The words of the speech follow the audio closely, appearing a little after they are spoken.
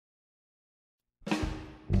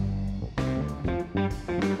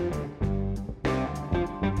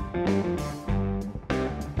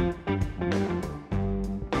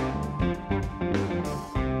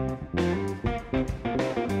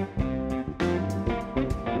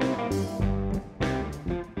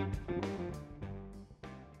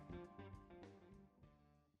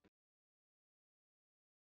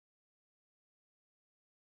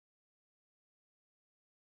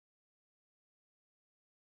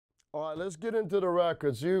All right, let's get into the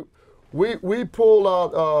records. We pulled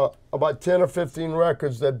out about 10 or 15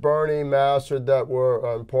 records that Bernie mastered that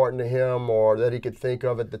were important to him or that he could think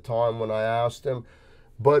of at the time when I asked him.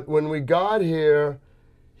 But when we got here,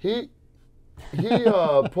 he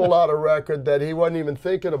pulled out a record that he wasn't even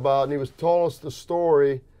thinking about, and he was telling us the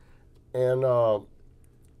story. And so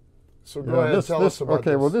go ahead, tell us about this.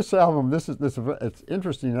 Okay, well, this album, it's an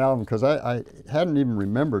interesting album because I hadn't even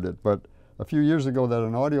remembered it, but a few years ago that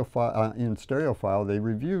an audiophile, in Stereophile, they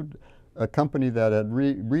reviewed a company that had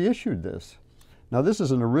reissued this. Now this is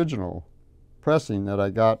an original pressing that I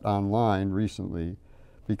got online recently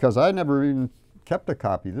because I never even kept a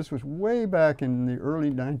copy. This was way back in the early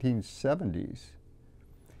 1970s.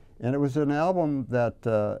 And it was an album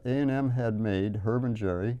that A&M had made, Herb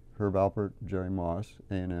Alpert, Jerry Moss,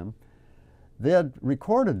 A&M. They had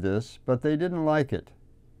recorded this, but they didn't like it.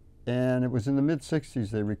 And it was in the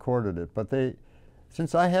mid-60s they recorded it. But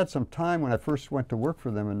since I had some time when I first went to work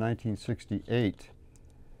for them in 1968,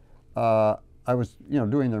 I was,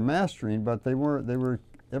 doing their mastering, but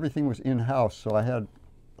everything was in-house, so I had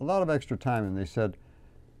a lot of extra time. And they said,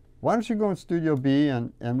 why don't you go in Studio B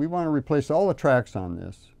and we want to replace all the tracks on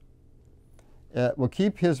this. We'll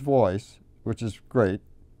keep his voice, which is great,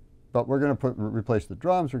 but we're going to replace the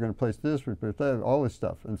drums, we're going to replace this, replace that, all this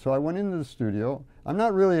stuff. And so I went into the studio. I'm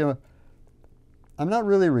not really a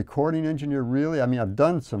recording engineer, really. I mean, I've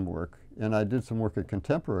done some work, and I did some work at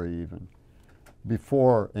Contemporary even,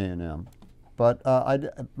 before A&M. But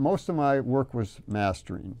most of my work was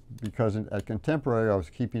mastering, because at Contemporary I was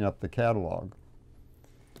keeping up the catalog,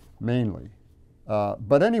 mainly.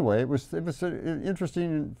 But anyway, it was an interesting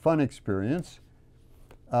and fun experience.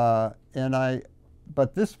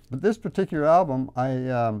 But this particular album,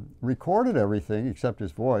 I recorded everything except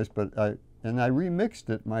his voice, and I remixed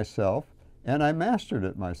it myself, and I mastered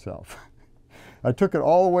it myself. I took it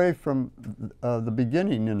all the way from the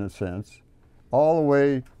beginning, in a sense, all the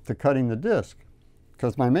way to cutting the disc,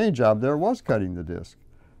 because my main job there was cutting the disc.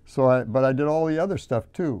 But I did all the other stuff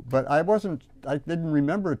too. But I didn't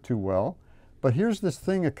remember it too well. But here's this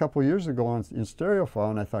thing a couple years ago in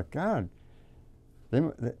Stereophile, and I thought, God,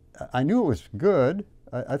 I knew it was good.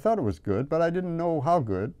 I thought it was good, but I didn't know how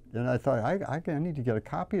good. And I thought, I need to get a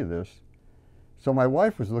copy of this. So my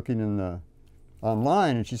wife was looking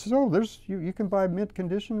online, and she says, oh, you can buy mint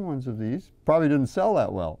condition ones of these. Probably didn't sell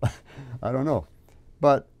that well. I don't know.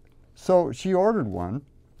 But so she ordered one.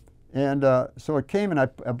 And so it came, and I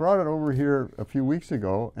brought it over here a few weeks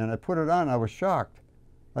ago, and I put it on. I was shocked.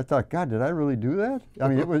 I thought, God, did I really do that? I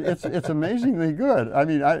mean, it's amazingly good. I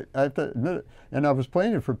mean, I have to admit it. And I was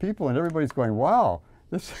playing it for people, and everybody's going, wow.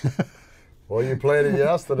 This Well, you played it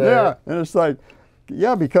yesterday. Yeah, and it's like,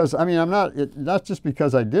 yeah, because, I mean, not just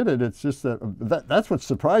because I did it, it's just that's what's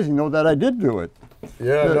surprising, though, that I did do it.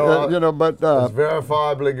 Yeah, no, but it's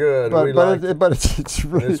verifiably good. But it's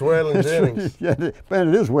really... It's Waylon Jennings. But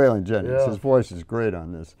it is Waylon Jennings. Yeah. His voice is great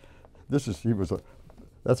on this.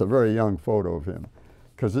 That's a very young photo of him.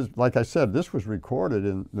 Because, like I said, this was recorded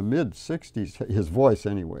in the mid-60s, his voice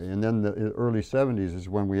anyway, and then the early 70s is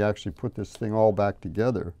when we actually put this thing all back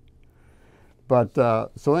together. But,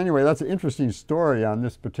 so anyway, that's an interesting story on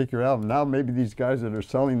this particular album. Now maybe these guys that are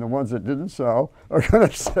selling the ones that didn't sell are going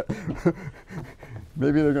to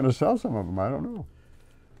maybe they're going to sell some of them, I don't know.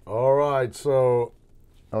 All right, so...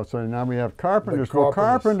 Oh, so now we have Carpenters. Well,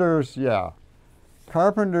 Carpenters, yeah.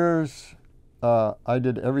 Carpenters, I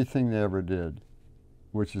did everything they ever did,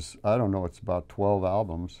 which is, I don't know, it's about 12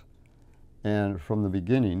 albums, and from the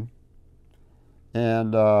beginning.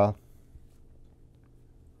 And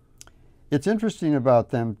it's interesting about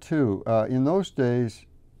them, too. In those days,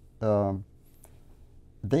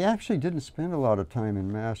 they actually didn't spend a lot of time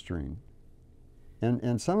in mastering.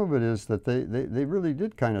 And some of it is that they really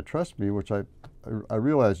did kind of trust me, which I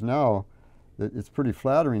realize now that it's pretty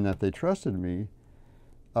flattering that they trusted me.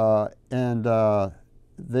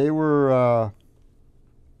 They were...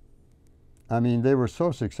 I mean, they were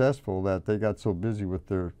so successful that they got so busy with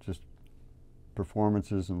their just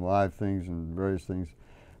performances and live things and various things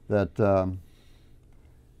that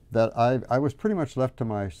I was pretty much left to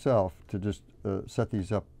myself to just set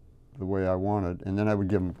these up the way I wanted. And then I would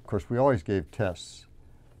give them, of course, we always gave tests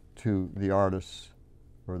to the artists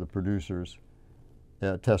or the producers,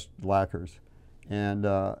 test lacquers. And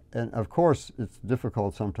of course, it's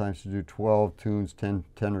difficult sometimes to do 12 tunes, 10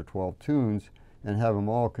 or 12 tunes, and have them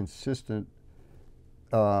all consistent.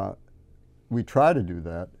 We try to do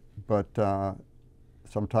that, but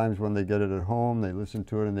sometimes when they get it at home, they listen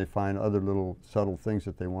to it and they find other little subtle things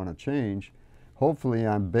that they want to change. Hopefully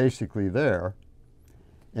I'm basically there,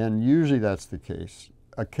 and usually that's the case.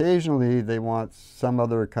 occasionally they want some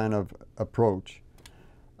other kind of approach,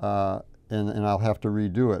 and I'll have to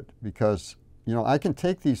redo it because, you know, I can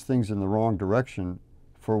take these things in the wrong direction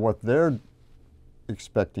for what they're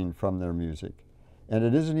expecting from their music. And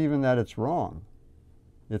it isn't even that it's wrong.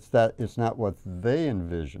 It's that it's not what they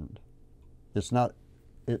envisioned. It's not,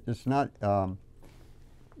 you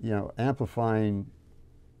know, amplifying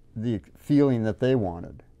the feeling that they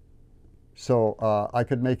wanted. So I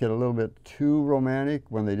could make it a little bit too romantic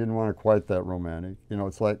when they didn't want it quite that romantic. You know,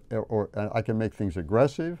 it's like, or I can make things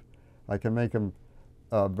aggressive. I can make them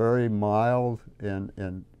very mild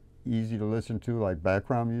and easy to listen to, like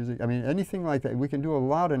background music. I mean, anything like that. We can do a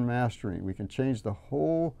lot in mastering. We can change the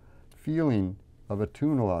whole feeling of a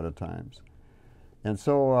tune a lot of times. And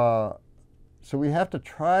so, so we have to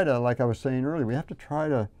try to, like I was saying earlier, we have to try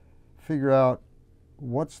to figure out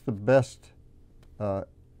what's the best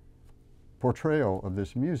portrayal of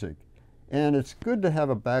this music. And it's good to have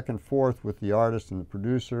a back and forth with the artist and the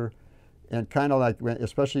producer, and kind of like,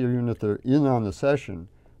 especially even if they're in on the session,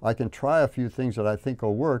 I can try a few things that I think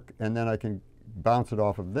will work, and then I can bounce it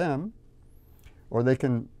off of them, or they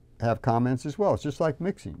can have comments as well. It's just like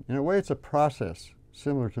mixing. In a way, it's a process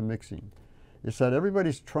similar to mixing. It's that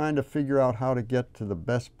everybody's trying to figure out how to get to the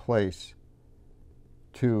best place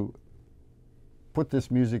to put this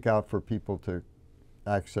music out for people to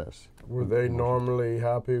access. Were they normally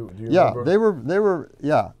happy? Do you Yeah, remember? they were,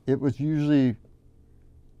 yeah, it was usually,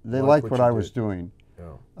 they liked what I was doing.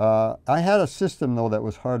 Yeah. I had a system, though, that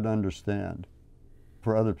was hard to understand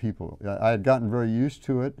for other people. I had gotten very used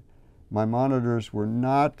to it. My monitors were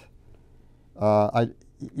not, you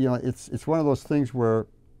know, it's one of those things where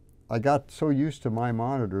I got so used to my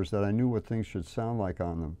monitors that I knew what things should sound like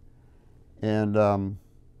on them. And,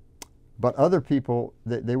 but other people,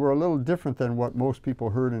 they were a little different than what most people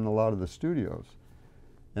heard in a lot of the studios.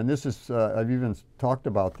 And this is, I've even talked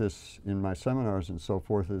about this in my seminars and so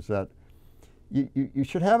forth, is that you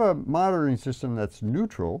should have a monitoring system that's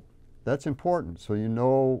neutral. That's important, so you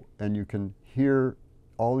know and you can hear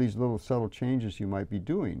all these little subtle changes you might be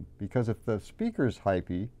doing. Because if the speaker's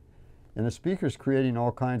hypey, and the speaker's creating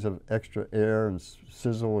all kinds of extra air and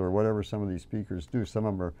sizzle or whatever some of these speakers do, some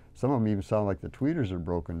of them even sound like the tweeters are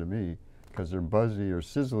broken to me because they're buzzy or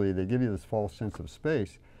sizzly. They give you this false sense of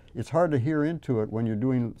space. It's hard to hear into it when you're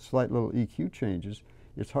doing slight little EQ changes.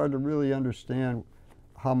 It's hard to really understand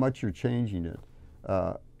how much you're changing it.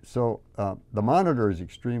 So the monitor is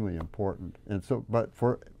extremely important. And so,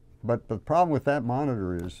 but the problem with that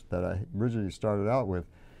monitor is that I originally started out with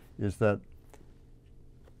is that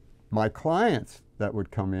my clients that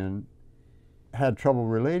would come in had trouble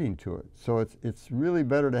relating to it. So it's really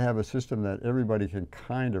better to have a system that everybody can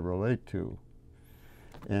kind of relate to.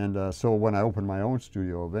 And so when I opened my own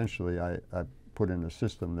studio, eventually I put in a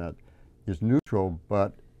system that is neutral,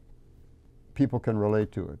 but people can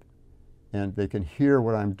relate to it. And they can hear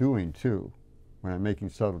what I'm doing too when I'm making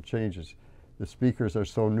subtle changes. The speakers are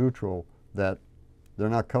so neutral that they're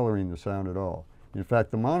not coloring the sound at all. In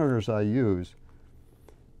fact, the monitors I use,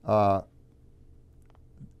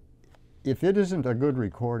 if it isn't a good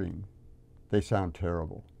recording, they sound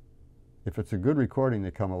terrible. If it's a good recording,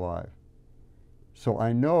 they come alive. So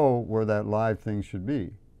I know where that live thing should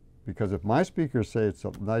be. Because if my speakers say it's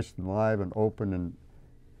nice and live and open, and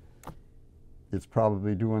it's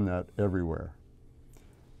probably doing that everywhere.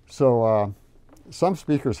 So some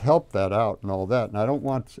speakers help that out and all that. And I don't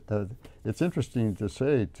want, it's interesting to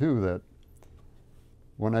say too that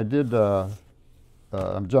when I did,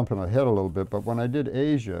 I'm jumping ahead a little bit, but when I did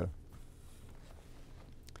Asia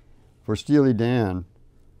for Steely Dan,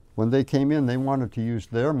 when they came in, they wanted to use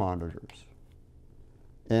their monitors.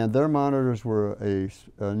 And their monitors were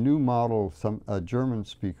a new model, a German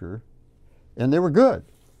speaker, and they were good,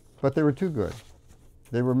 but they were too good.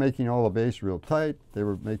 They were making all the bass real tight. They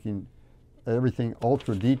were making everything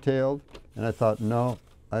ultra detailed, and I thought, no.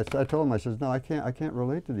 I told them, I said, no, I can't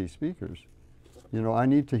relate to these speakers. You know, I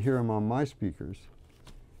need to hear them on my speakers,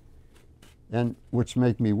 and which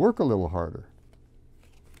make me work a little harder.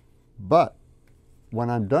 But when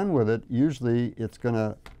I'm done with it, usually it's going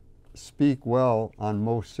to speak well on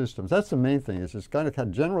most systems. That's the main thing. Is it's kind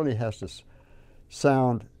of generally has to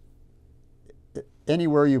sound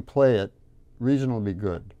anywhere you play it reasonably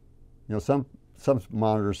good. You know, some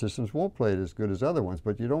monitor systems won't play it as good as other ones,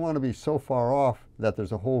 but you don't want to be so far off that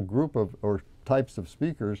there's a whole group of or types of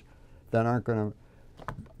speakers that aren't going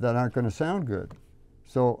to sound good.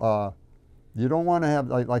 So you don't want to have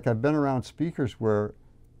like I've been around speakers where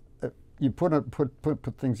you put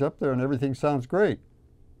things up there and everything sounds great.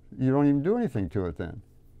 You don't even do anything to it then.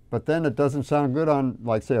 But then it doesn't sound good on,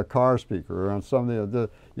 like, say, a car speaker or on some of the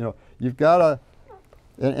you know, you've got to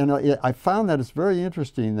I found that it's very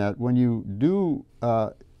interesting that when you do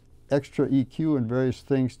extra EQ and various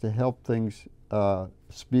things to help things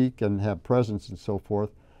speak and have presence and so forth,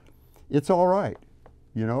 it's all right.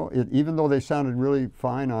 You know, even though they sounded really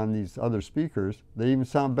fine on these other speakers, they even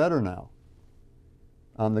sound better now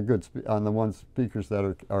on the on the ones speakers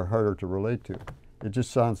that are harder to relate to. It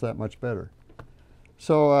just sounds that much better.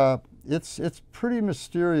 So it's pretty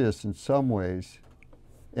mysterious in some ways,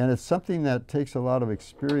 and it's something that takes a lot of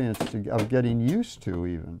experience of getting used to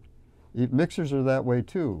even. Mixers are that way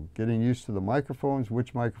too, getting used to the microphones,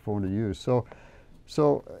 which microphone to use. So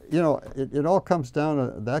you know, it all comes down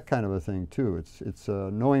to that kind of a thing too. It's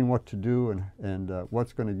knowing what to do and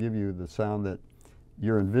what's going to give you the sound that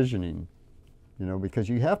you're envisioning. You know, because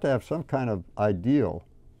you have to have some kind of ideal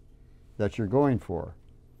that you're going for,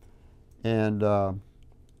 and and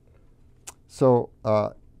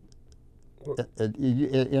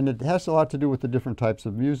it has a lot to do with the different types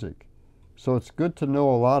of music. So it's good to know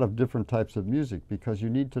a lot of different types of music because you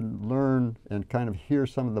need to learn and kind of hear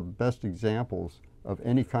some of the best examples of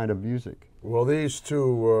any kind of music. Well, these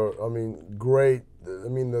two were, I mean, great. I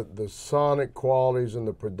mean, the sonic qualities and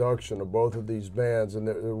the production of both of these bands, and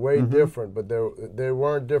they're way different, but they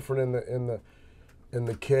weren't different in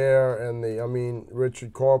the care and the. I mean,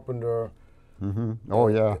 Richard Carpenter. Oh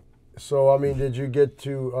yeah. So I mean, did you get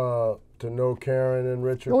to know Karen and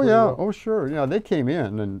Richard? Oh yeah. Well? Oh sure. Yeah, they came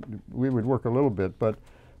in and we would work a little bit, but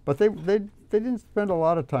they didn't spend a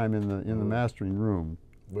lot of time in the mastering room.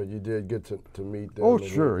 But you did get to meet them. Oh,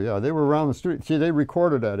 sure, yeah. They were around the street. See, they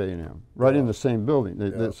recorded at A&M, right in the same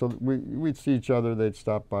building. So we'd see each other, they'd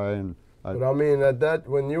stop by. But I mean,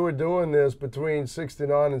 when you were doing this, between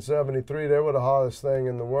 69 and 73, they were the hottest thing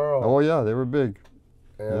in the world. Oh, yeah, they were big.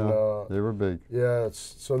 And, yeah, they were big. Yeah,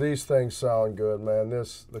 so these things sound good, man.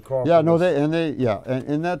 The Carpenters. Yeah, no,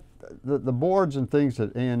 and the boards and things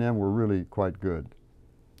at A&M were really quite good.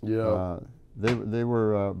 Yeah. They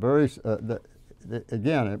were very...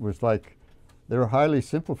 again, it was like they were highly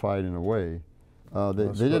simplified in a way. They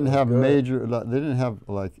didn't have they didn't have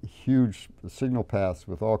like huge signal paths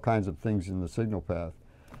with all kinds of things in the signal path.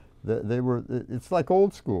 It's like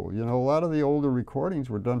old school. You know, a lot of the older recordings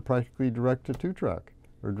were done practically direct to 2-track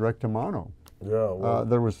or direct to mono. Yeah. Well,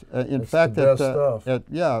 there was, in fact, at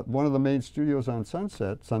one of the main studios on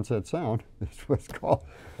Sunset Sound, is what it's called.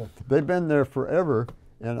 They've been there forever.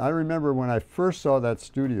 And I remember when I first saw that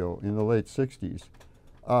studio in the late 60s,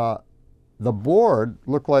 the board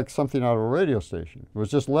looked like something out of a radio station. It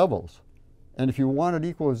was just levels. And if you wanted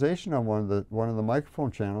equalization on one of the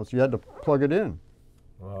microphone channels, you had to plug it in.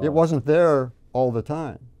 Wow. It wasn't there all the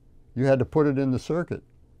time. You had to put it in the circuit.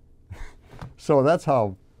 So that's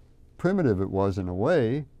how primitive it was in a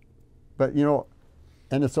way. But you know,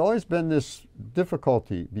 and it's always been this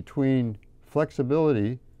difficulty between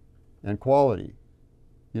flexibility and quality.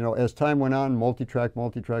 You know, as time went on, multi-track,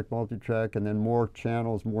 and then more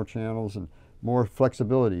channels, and more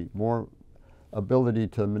flexibility, more ability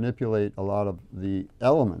to manipulate a lot of the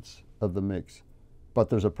elements of the mix. But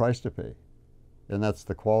there's a price to pay, and that's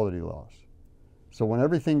the quality loss. So when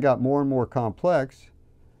everything got more and more complex,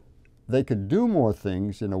 they could do more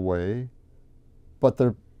things in a way, but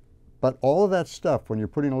all of that stuff, when you're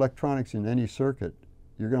putting electronics in any circuit,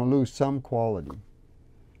 you're going to lose some quality.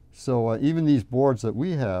 So even these boards that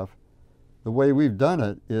we have, the way we've done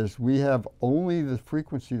it is we have only the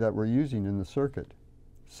frequency that we're using in the circuit,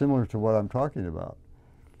 similar to what I'm talking about.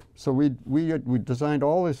 So we designed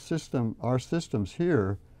all this our systems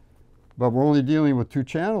here, but we're only dealing with 2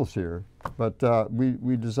 channels here. But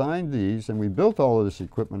we designed these, and we built all of this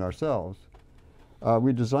equipment ourselves.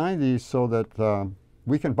 We designed these so that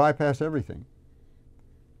we can bypass everything,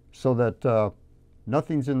 so that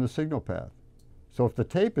nothing's in the signal path. So if the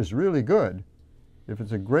tape is really good, if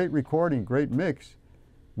it's a great recording, great mix,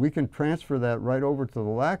 we can transfer that right over to the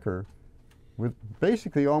lacquer with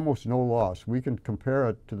basically almost no loss. We can compare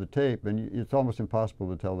it to the tape, and it's almost impossible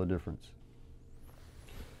to tell the difference.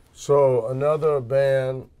 So another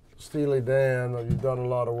band, Steely Dan, you've done a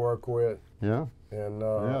lot of work with. Yeah. And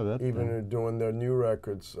even doing their new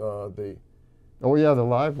records, Oh yeah, the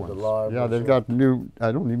live ones. The live ones. They've got new.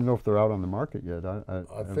 I don't even know if they're out on the market yet.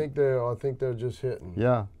 I think they're just hitting.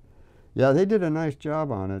 Yeah, yeah, they did a nice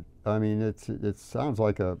job on it. I mean, it sounds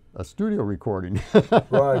like a studio recording.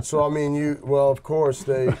 Right. So I mean, of course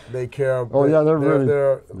they care. Oh yeah,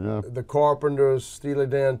 they're the Carpenters, Steely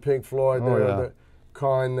Dan, Pink Floyd. They're the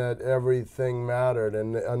kind that everything mattered,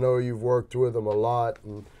 and I know you've worked with them a lot.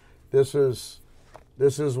 And this is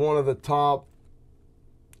one of the top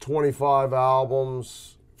 25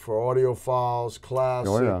 albums for audiophiles,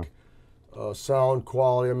 classic. Oh, sound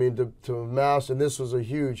quality. I mean, to master, and this was a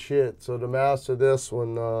huge hit. So to master this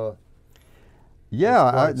one,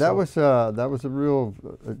 yeah, that was a real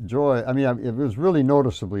joy. I mean, it was really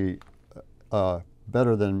noticeably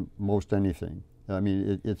better than most anything. I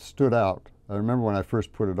mean, it stood out. I remember when I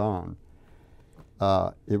first put it on,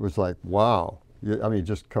 it was like, wow. I mean, it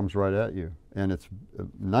just comes right at you. And it's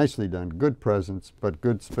nicely done. Good presence, but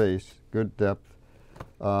good space, good depth.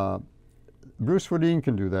 Bruce Swedien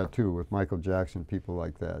can do that too with Michael Jackson, people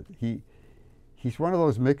like that. He's one of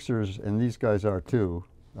those mixers, and these guys are too.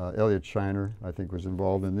 Elliot Shiner, I think, was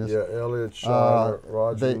involved in this. Yeah, Elliot Shiner,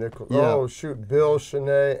 Roger Nichols. Yeah. Oh, shoot, Bill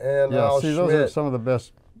Chenet and Al see, Schmidt. those are some of the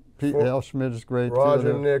best. Al Schmidt is great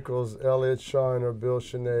Roger too. Nichols, Elliot Shiner, Bill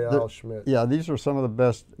Chenet, Al Schmidt. Yeah, these are some of the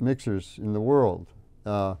best mixers in the world.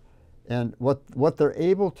 And what they're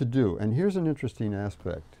able to do, and here's an interesting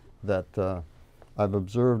aspect that I've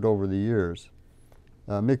observed over the years.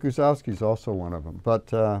 Mick Guzowski is also one of them,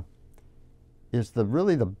 but is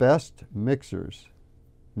really the best mixers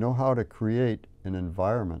know how to create an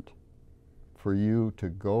environment for you to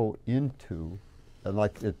go into, and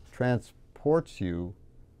like it transports you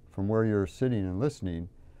from where you're sitting and listening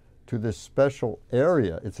to this special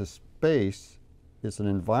area. It's a space, it's an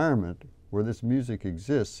environment where this music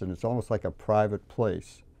exists, and it's almost like a private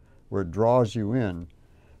place where it draws you in.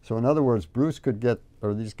 So in other words, Bruce could get,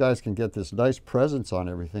 or these guys can get this nice presence on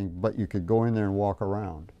everything, but you could go in there and walk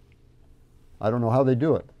around. I don't know how they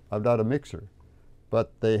do it. I'm not a mixer.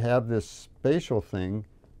 But they have this spatial thing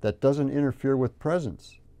that doesn't interfere with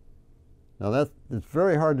presence. Now it's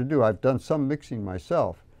very hard to do. I've done some mixing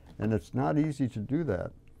myself, and it's not easy to do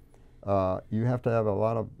that. You have to have a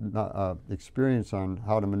lot of experience on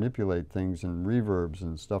how to manipulate things and reverbs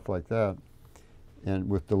and stuff like that, and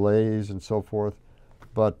with delays and so forth.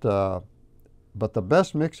 But the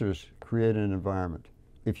best mixers create an environment.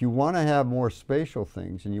 If you want to have more spatial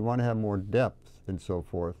things and you want to have more depth and so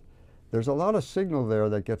forth, there's a lot of signal there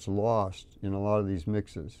that gets lost in a lot of these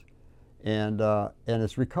mixes. And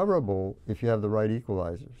it's recoverable if you have the right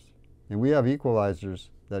equalizers. And we have equalizers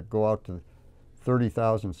that go out to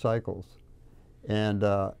 30,000 cycles. And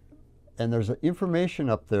there's information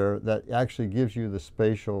up there that actually gives you the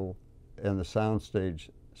spatial and the soundstage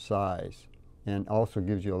size, and also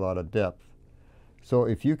gives you a lot of depth. So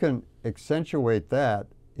if you can accentuate that,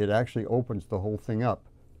 it actually opens the whole thing up.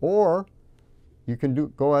 Or you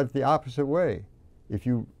can go at the opposite way. If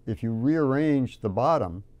you rearrange the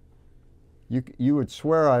bottom, you would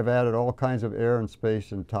swear I've added all kinds of air and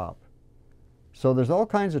space and top. So there's all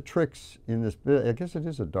kinds of tricks in this bit. I guess it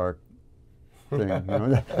is a dark thing. You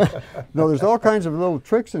know? No, there's all kinds of little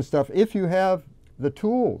tricks and stuff if you have the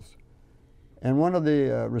tools. And one of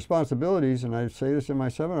the responsibilities, and I say this in my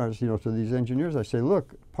seminars, to these engineers, I say,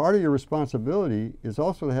 look, part of your responsibility is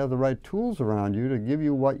also to have the right tools around you to give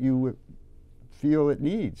you what you feel it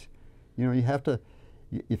needs. You have to,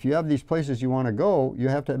 if you have these places you want to go, you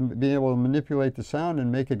have to be able to manipulate the sound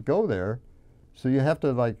and make it go there. So you have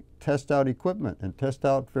to test out equipment and test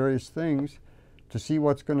out various things to see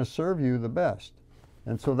what's going to serve you the best.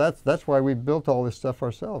 And so that's why we built all this stuff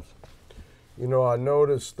ourselves. I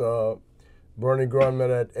noticed Bernie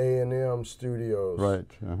Grundman at A&M Studios. Right.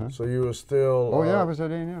 So you were still... Oh, yeah, I was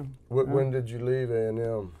at A&M. When did you leave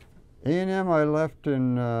A&M? A&M I left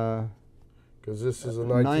in... Because this is a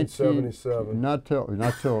 1977. Not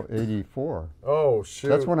till 84. Oh, shoot.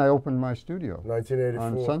 That's when I opened my studio. 1984.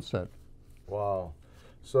 On Sunset. Wow.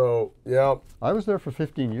 So, yeah. I was there for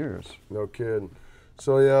 15 years. No kidding.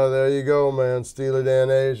 So, yeah, there you go, man. Steely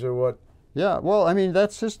Dan Asia, what? Yeah, well, I mean,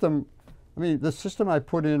 that system... the system I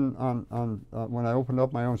put in on when I opened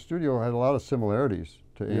up my own studio had a lot of similarities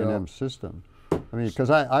to A&M's system. I mean, because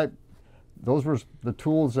those were the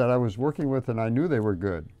tools that I was working with, and I knew they were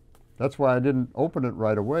good. That's why I didn't open it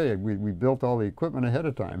right away. We built all the equipment ahead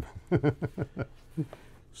of time.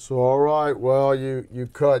 So, all right, well, you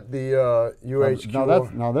cut the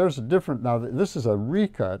UHQ. Now there's a different. Now this is a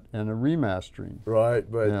recut and a remastering. Right,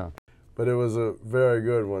 but it was a very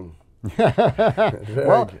good one.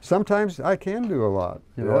 Well, sometimes I can do a lot.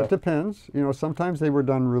 It depends. Sometimes they were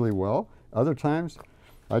done really well. Other times,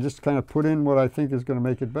 I just kind of put in what I think is going to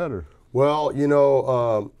make it better. Well,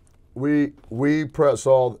 we press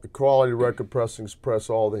all quality record pressings, press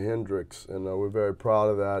all the Hendrix, and we're very proud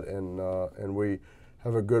of that. And we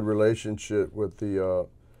have a good relationship with the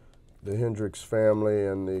Hendrix family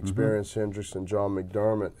and the experienced Hendrix and John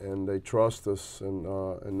McDermott, and they trust us, and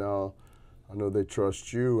now I know they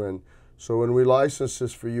trust you. And so when we licensed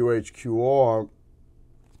this for UHQR,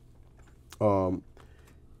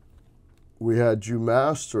 we had you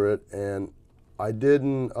master it, and I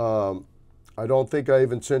didn't I don't think I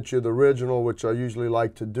even sent you the original, which I usually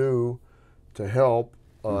like to do to help,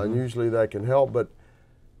 and usually that can help. But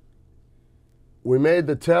we made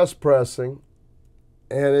the test pressing,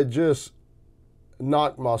 and it just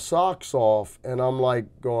knocked my socks off, and I'm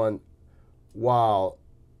like going, wow.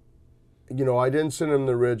 You know, I didn't send him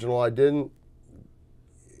the original. I didn't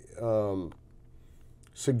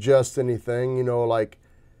suggest anything, you know, like.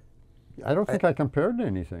 I don't think I compared to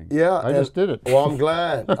anything. Yeah. I just did it. Well, I'm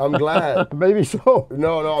glad. I'm glad. Maybe so.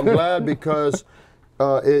 No, I'm glad because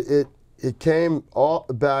it came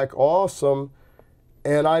back awesome,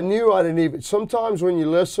 and I knew I didn't even. Sometimes when you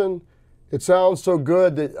listen, it sounds so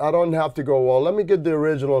good that I don't have to go, well, let me get the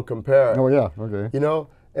original and compare it. Oh yeah, okay. You know,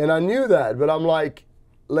 and I knew that, but I'm like,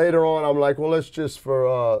 later on, I'm like, well, let's just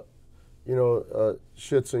for you know,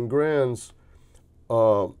 shits and grins.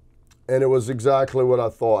 And it was exactly what I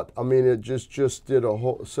thought. I mean, it just did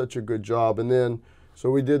such a good job. And then, so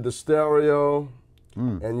we did the stereo,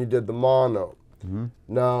 and you did the mono.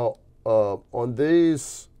 Now, on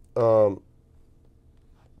these,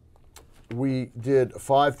 we did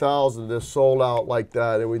 5,000. This sold out like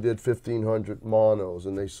that, and we did 1,500 monos,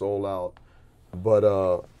 and they sold out. But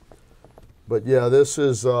yeah, this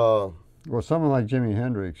is. Well, someone like Jimi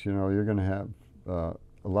Hendrix, you know, you're going to have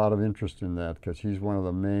a lot of interest in that because he's one of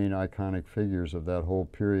the main iconic figures of that whole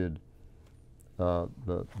period, the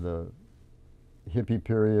hippie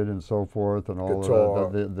period and so forth, and all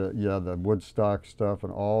of the Woodstock stuff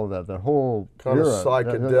and all of that. The whole kind era, of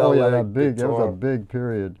psychedelic. Oh yeah, that guitar. was a big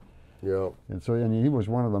period. Yeah. And so, and he was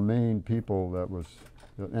one of the main people that was,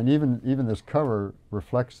 and even this cover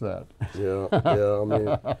reflects that. Yeah, yeah. I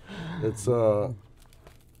mean, it's.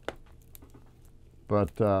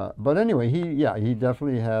 But anyway, he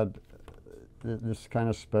definitely had this kind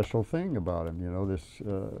of special thing about him, you know. This,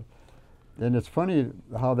 and it's funny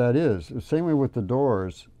how that is. Same way with the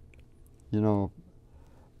Doors, you know.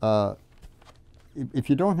 If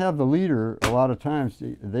you don't have the leader, a lot of times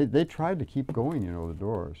they tried to keep going, you know, the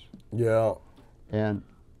Doors. Yeah. And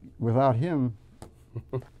without him,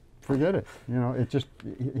 forget it. You know, it just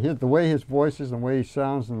the way his voice is, and the way he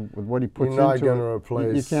sounds, and with what he puts into it. You're not going to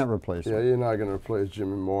replace. You can't replace him. Yeah, you're not going to replace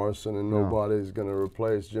Jimmy Morrison, and nobody's going to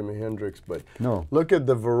replace Jimi Hendrix. But no. Look at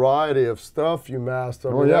the variety of stuff you master.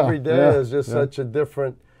 I mean, yeah, every day is just such a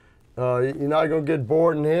different. You're not going to get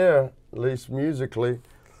bored in here, at least musically.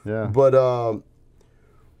 Yeah. But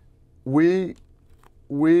we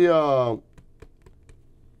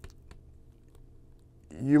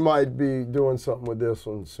you might be doing something with this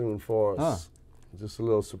one soon for us. Just a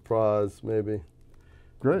little surprise, maybe.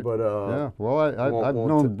 Great. But yeah. Well, I've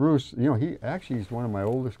known Bruce. You know, he actually is one of my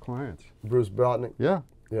oldest clients. Bruce Bartok. Yeah.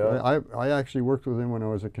 Yeah. I actually worked with him when I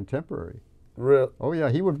was a contemporary. Real. Oh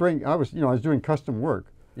yeah. He would bring. I was doing custom work.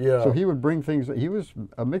 Yeah. So he would bring things. He was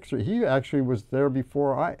a mixer. He actually was there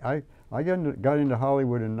before I got into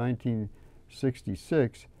Hollywood in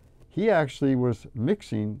 1966. He actually was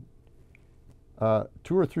mixing 2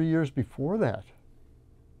 or 3 years before that.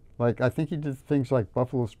 Like, I think he did things like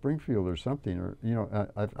Buffalo Springfield or something, or, you know,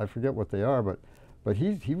 I forget what they are, but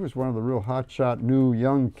he was one of the real hotshot new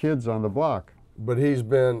young kids on the block. But he's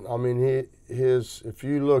been, I mean, if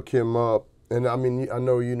you look him up, and I mean, I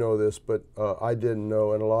know you know this, but I didn't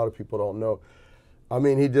know, and a lot of people don't know. I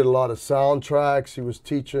mean, he did a lot of soundtracks. He was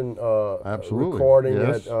teaching recording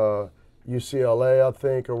at UCLA, I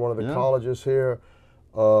think, or one of the colleges here.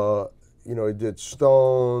 You know, he did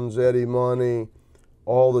Stones, Eddie Money,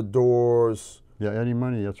 all the Doors. Yeah, Eddie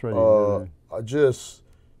Money, that's right. He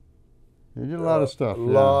did a lot of stuff. A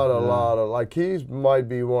lot of, like, he might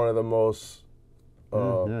be one of the most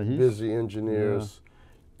busy engineers.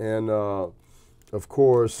 Yeah. And, of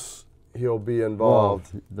course, he'll be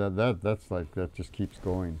involved. Well, that just keeps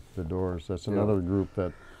going. The Doors, that's another group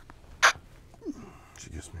that.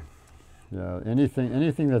 Excuse me. Yeah,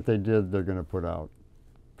 anything that they did, they're going to put out.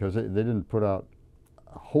 Because they didn't put out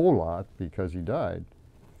a whole lot because he died,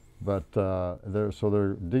 but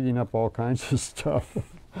they're digging up all kinds of stuff.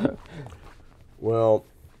 Well,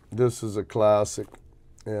 this is a classic,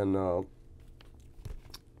 and I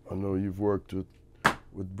know you've worked with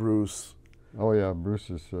Bruce. Oh yeah, Bruce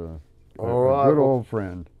is a right, good old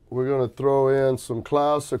friend. We're going to throw in some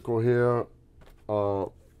classical here.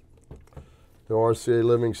 The RCA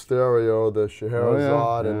Living Stereo, the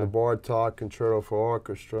Scheherazade, and the Bartok Concerto for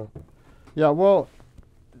Orchestra. Yeah, well,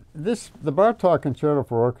 the Bartok Concerto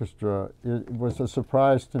for Orchestra, it was a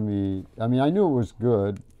surprise to me. I mean, I knew it was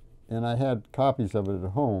good, and I had copies of it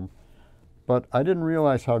at home, but I didn't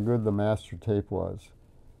realize how good the master tape was.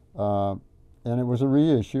 And it was a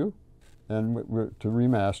reissue, and to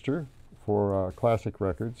remaster for Classic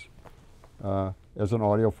Records as an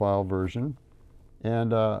audiophile version.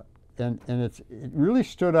 and it really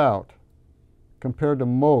stood out compared to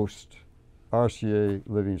most RCA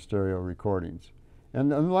living stereo recordings.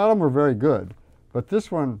 And a lot of them were very good, but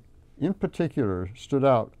this one in particular stood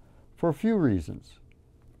out for a few reasons.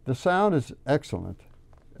 The sound is excellent.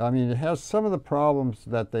 I mean, it has some of the problems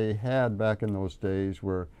that they had back in those days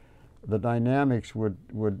where the dynamics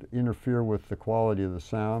would interfere with the quality of the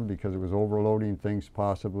sound because it was overloading things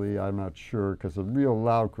possibly, I'm not sure, because the real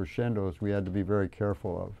loud crescendos we had to be very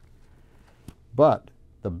careful of. But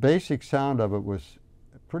the basic sound of it was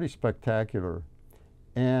pretty spectacular.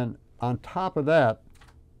 And on top of that,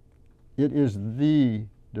 it is the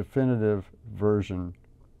definitive version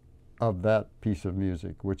of that piece of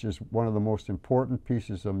music, which is one of the most important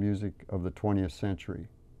pieces of music of the 20th century.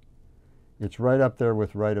 It's right up there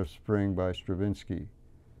with Rite of Spring by Stravinsky.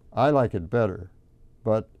 I like it better,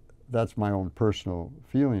 but that's my own personal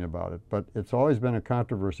feeling about it. But it's always been a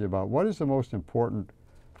controversy about what is the most important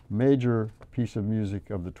major piece of music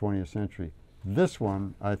of the 20th century. This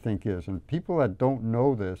one, I think, is. And people that don't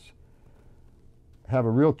know this have a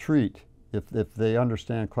real treat if they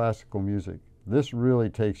understand classical music. This really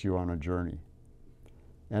takes you on a journey.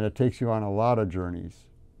 And it takes you on a lot of journeys,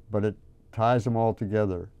 but it ties them all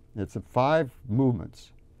together. It's 5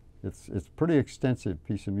 movements. It's a pretty extensive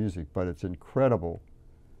piece of music, but it's incredible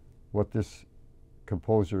what this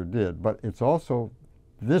composer did. But it's also,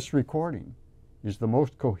 this recording is the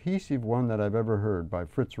most cohesive one that I've ever heard by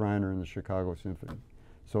Fritz Reiner and the Chicago Symphony.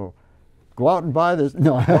 So go out and buy this.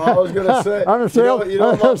 No, well, I was going to say, I'm a sale. you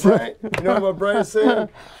know what my brain said?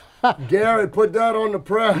 Gary, put that on the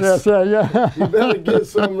press. Yes, yeah. You better get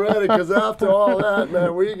something ready, because after all that,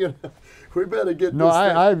 man, we better get this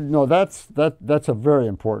thing. No, that's a very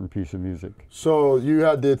important piece of music. So you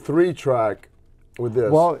had the 3-track with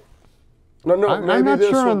this. Well, no, I'm not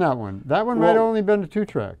sure on that one. That one might have only been a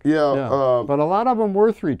 2-track. Yeah. But a lot of them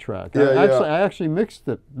were 3-track. I actually mixed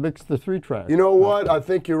the 3-track. You know what? I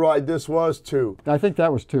think you're right. This was 2. I think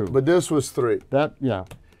that was 2. But this was 3. Yeah.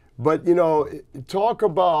 But, you know, talk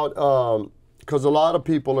about, because a lot of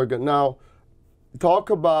people are going now,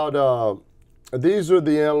 talk about, these are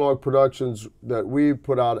the analog productions that we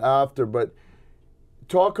put out after, but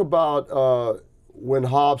talk about when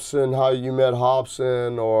Hobson, how you met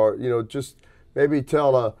Hobson, or, you know, just maybe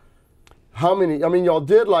tell how many, I mean, y'all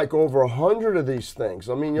did like over 100 of these things.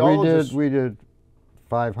 I mean, y'all we did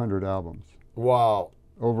 500 albums. Wow.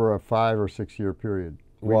 Over a 5 or 6 year period.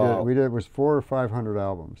 Wow. We did, it was 400 or 500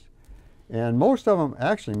 albums. And most of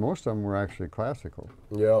them were actually classical.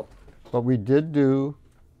 Yeah. But we did do,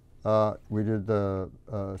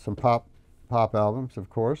 some pop albums, of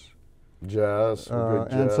course. Jazz, good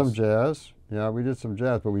jazz. And some jazz. Yeah, we did some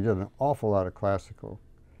jazz, but we did an awful lot of classical.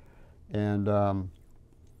 And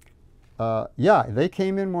yeah, they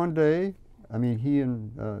came in one day. I mean, he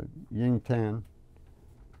and Ying Tan,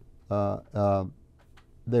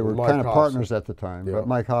 they were kind of partners at the time, but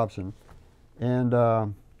Mike Hobson.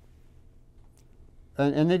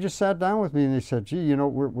 And they just sat down with me and they said, gee, you know,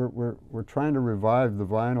 we're trying to revive the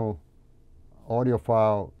vinyl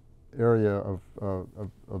audiophile area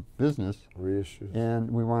of business. Reissue. And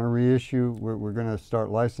we want to reissue. We're going to start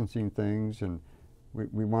licensing things, and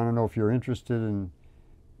we want to know if you're interested in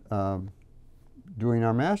doing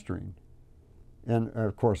our mastering. And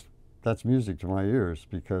of course, that's music to my ears,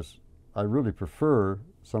 because I really prefer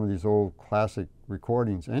some of these old classic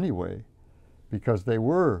recordings anyway, because they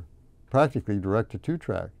were practically direct to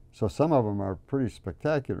 2-track. So some of them are pretty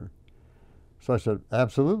spectacular. So I said,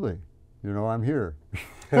 absolutely, you know, I'm here.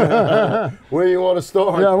 Where do you want to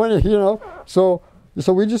start? Yeah, you know, so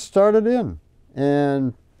we just started in,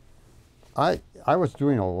 and I was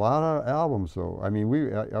doing a lot of albums though. I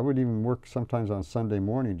mean, I would even work sometimes on Sunday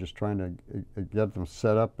morning just trying to get them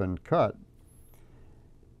set up and cut.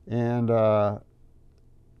 And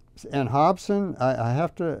Hobson, I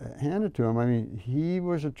have to hand it to him. I mean, he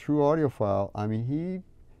was a true audiophile. I mean, he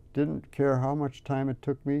didn't care how much time it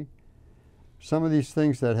took me. Some of these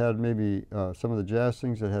things that had maybe, some of the jazz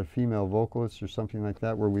things that had female vocalists or something like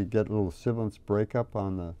that, where we get a little sibilance breakup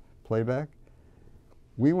on the playback,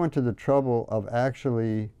 we went to the trouble of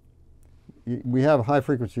actually, we have high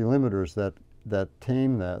frequency limiters that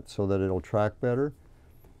tame that so that it'll track better,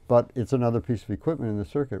 but it's another piece of equipment in the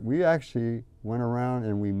circuit. We actually went around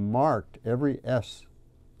and we marked every S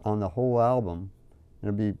on the whole album.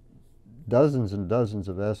 It'd be dozens and dozens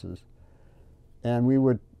of S's. And we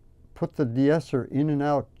would put the de-esser in and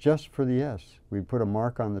out just for the S. We'd put a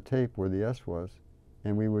mark on the tape where the S was,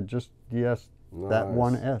 and we would just de-ess that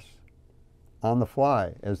one S on the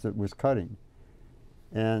fly as it was cutting.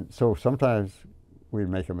 And so sometimes we'd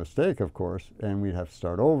make a mistake, of course, and we'd have to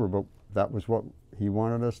start over, but that was what he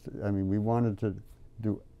wanted us to. I mean, we wanted to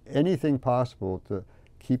do anything possible to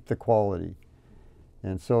keep the quality.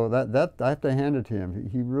 And so that I have to hand it to him.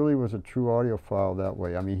 He really was a true audiophile that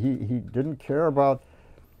way. I mean, he didn't care about,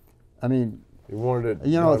 I mean, he wanted it,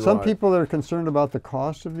 you know, some right. people are concerned about the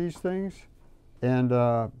cost of these things, and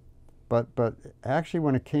but actually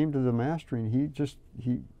when it came to the mastering, he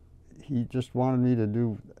just wanted me to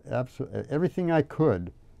do everything I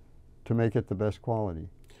could to make it the best quality.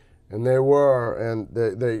 And they were, and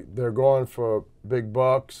they're going for big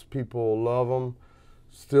bucks. People love them,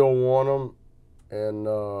 still want them. And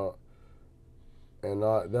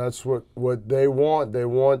that's what they want. They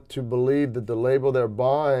want to believe that the label they're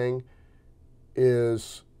buying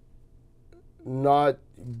is not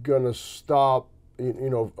going to stop, you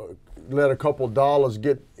know, let a couple dollars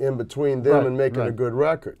get in between them and making a good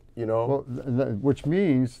record, you know. Well, which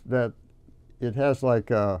means that it has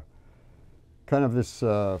like a, kind of this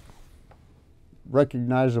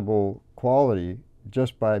recognizable quality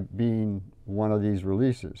just by being one of these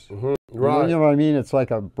releases. Mm-hmm. Right. You know what I mean? It's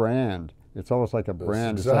like a brand. It's almost like a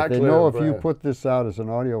brand. That's it's exactly like they know a if you brand. put this out as an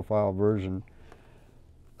audiophile version,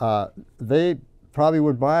 they probably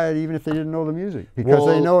would buy it even if they didn't know the music, because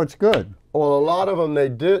they know it's good. Well, a lot of them, they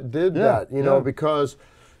did that, you know, because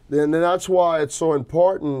then that's why it's so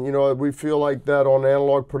important, you know, we feel like that on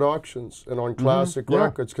analog productions and on classic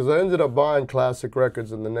records, because I ended up buying classic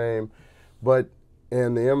records in the name, but,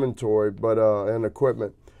 and the inventory, but, and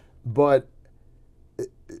equipment. But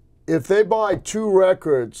if they buy 2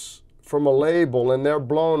 records from a label and they're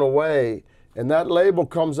blown away, and that label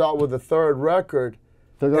comes out with a 3rd record,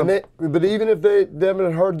 but even if they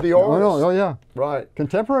haven't heard the artist. Oh yeah. Right.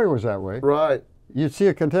 Contemporary was that way. Right. You'd see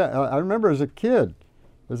I remember as a kid,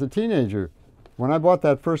 as a teenager, when I bought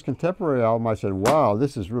that first Contemporary album, I said, wow,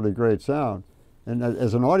 this is really great sound. And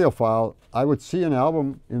as an audiophile, I would see an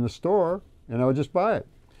album in the store and I would just buy it.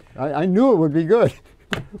 I knew it would be good.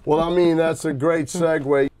 Well, I mean, that's a great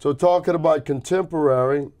segue. So talking about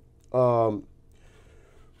contemporary, you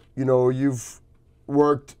know, you've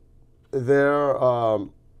worked there. I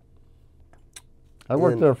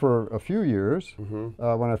worked there for a few years.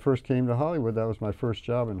 When I first came to Hollywood, that was my first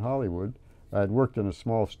job in Hollywood. I had worked in a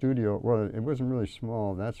small studio. Well, it wasn't really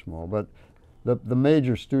small, that small, but the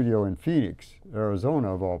major studio in Phoenix,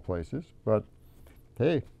 Arizona, of all places. But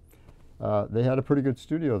hey, they had a pretty good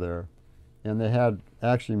studio there. And they had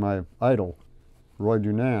actually my idol, Roy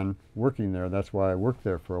Dunan, working there. That's why I worked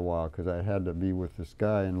there for a while, because I had to be with this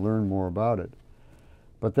guy and learn more about it.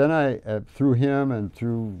 But then through him and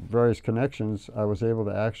through various connections, I was able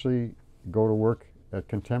to actually go to work at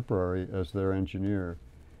Contemporary as their engineer.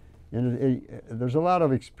 And there's a lot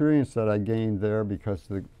of experience that I gained there, because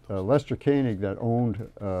Lester Koenig, that owned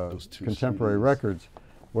Contemporary CDs. Records,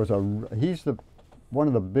 he's one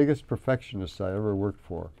of the biggest perfectionists I ever worked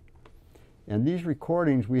for. And these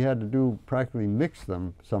recordings, we had to practically mix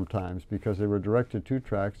them sometimes, because they were directed-to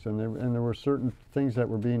tracks, and there were certain things that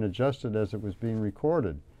were being adjusted as it was being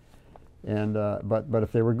recorded. And but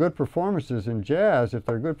if they were good performances in jazz, if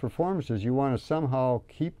they're good performances, you want to somehow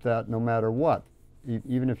keep that no matter what,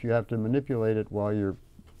 even if you have to manipulate it while you're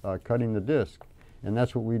cutting the disc. And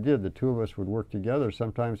that's what we did. The 2 of us would work together,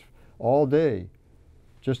 sometimes all day,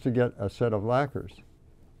 just to get a set of lacquers.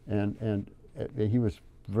 And he was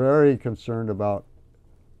very concerned about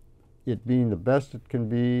it being the best it can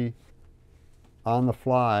be on the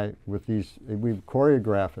fly with these. We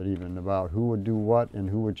choreograph it even about who would do what and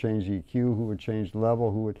who would change EQ, who would change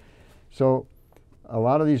level, so a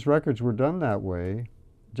lot of these records were done that way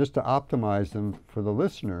just to optimize them for the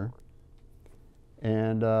listener.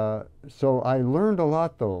 And so I learned a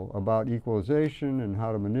lot, though, about equalization and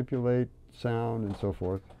how to manipulate sound and so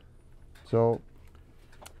forth. So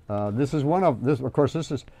this is one of this. Of course,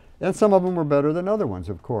 this is, and some of them were better than other ones.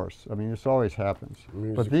 Of course, I mean, this always happens.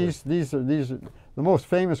 Musically. But these are the most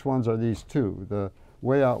famous ones are these 2, the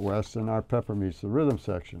Way Out West and Our Pepper Meets, the rhythm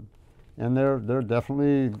section, and they're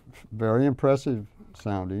definitely very impressive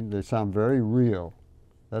sounding. They sound very real.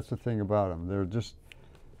 That's the thing about them. They're just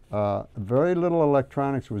very little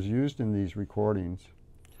electronics was used in these recordings.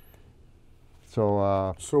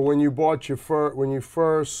 So when you bought when you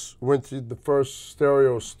first went to the first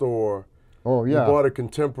stereo store, oh yeah, you bought a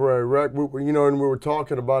Contemporary record, you know, and we were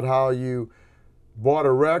talking about how you bought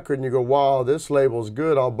a record and you go, wow, this label's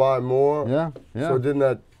good, I'll buy more. Yeah. So didn't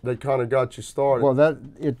that kind of got you started? Well,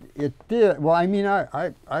 it did. Well, I mean,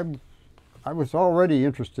 I was already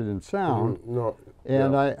interested in sound,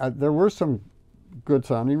 and there were some good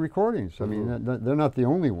sounding recordings. I mean, they're not the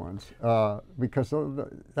only ones, because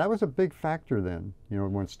that was a big factor then, you know,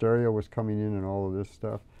 when stereo was coming in and all of this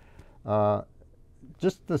stuff.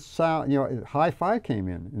 just the sound, hi-fi came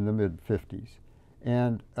in the mid-50s.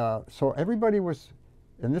 And so everybody was,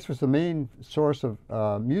 and this was the main source of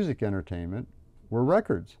music entertainment, were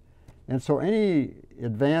records. And so any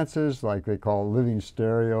advances, like they call living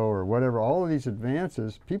stereo or whatever, all of these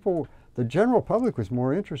advances, the general public was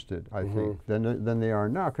more interested, I think, than they are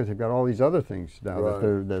now, because they've got all these other things now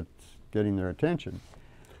that's getting their attention.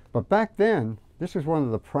 But back then, this was one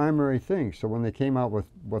of the primary things. So when they came out with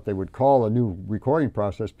what they would call a new recording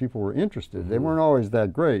process, people were interested. They weren't always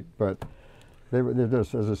that great, but they were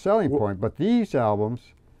just as a selling point. But these albums,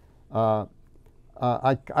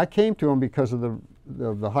 I came to them because of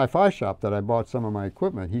the hi-fi shop that I bought some of my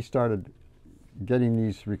equipment. He started getting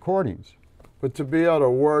these recordings. But to be able to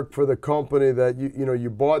work for the company that you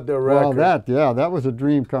bought their record. Well, that was a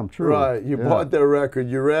dream come true. Right, you bought their record.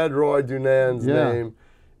 You read Roy Dunan's name.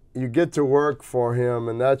 You get to work for him,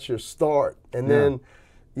 and that's your start. And then,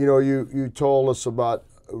 you told us about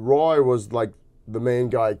Roy was like the main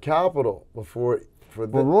guy at Capitol before.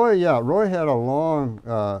 Well, Roy had a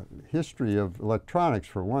long history of electronics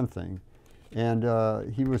for one thing, and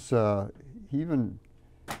he even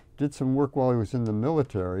did some work while he was in the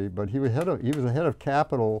military. But he was the head of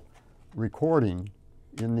Capitol Recording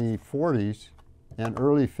in the 40s and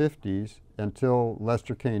early 50s until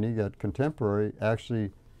Lester Koenig at Contemporary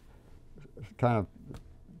actually kind of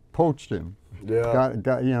poached him.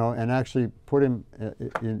 And actually put him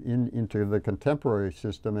into the Contemporary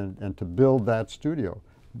system and to build the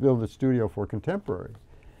studio for Contemporary.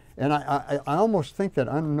 And I almost think that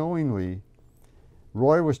unknowingly,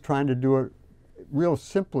 Roy was trying to do it real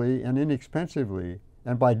simply and inexpensively.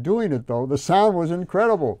 And by doing it, though, the sound was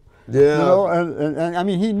incredible. Yeah. And I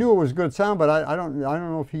mean, he knew it was good sound, but I don't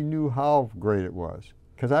know if he knew how great it was.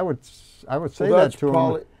 Because I would say that to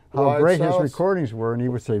him, how great his recordings were, and he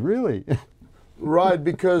would say, "Really?" Right,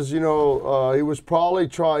 because he was probably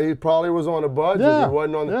he probably was on a budget. Yeah, he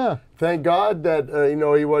wasn't on. Thank God that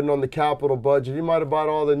he wasn't on the Capitol budget. He might have bought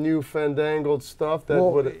all the new fandangled stuff.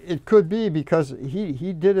 It could be because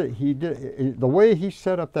he did it. The way he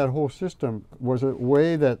set up that whole system was a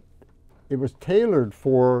way that it was tailored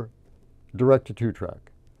for direct to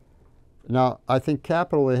 2-track. Now I think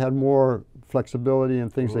Capitol, they had more flexibility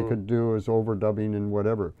and things they could do as overdubbing and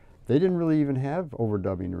whatever. They didn't really even have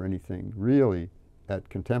overdubbing or anything, really, at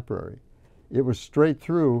Contemporary. It was straight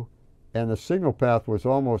through, and the signal path was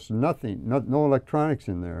almost nothing, no electronics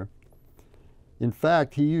in there. In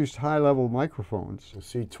fact, he used high-level microphones.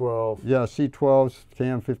 C12. Yeah, C12s,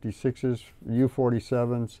 KM56s,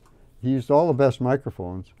 U47s. He used all the best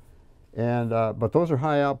microphones, and but those are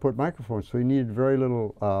high-output microphones, so he needed very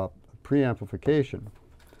little preamplification.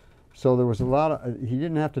 So there was he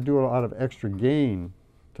didn't have to do a lot of extra gain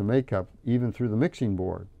to make up, even through the mixing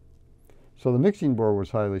board. So the mixing board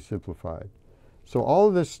was highly simplified. So all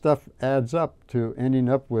of this stuff adds up to ending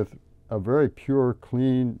up with a very pure,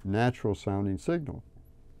 clean, natural sounding signal.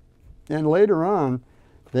 And later on,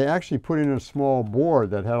 they actually put in a small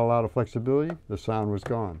board that had a lot of flexibility. The sound was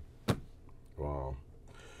gone. Wow.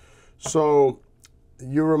 So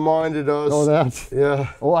you reminded us. Oh, that's.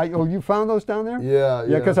 Yeah. Oh, you found those down there? Yeah.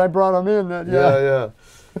 Yeah, because I brought them in. Yeah.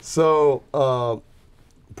 So,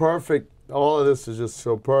 perfect. All of this is just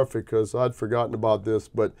so perfect because I'd forgotten about this,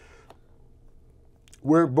 but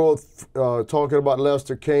we're both talking about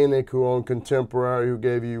Lester Koenig, who owned Contemporary, who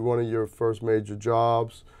gave you one of your first major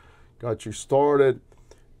jobs, got you started.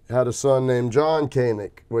 Had a son named John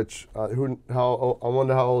Koenig, which I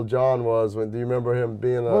wonder how old John was. Do you remember him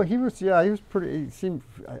being Well, he was pretty. He seemed,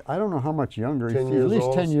 I don't know how much younger. He's at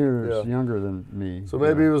least 10 years younger than me. So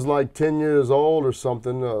maybe he was like 10 years old or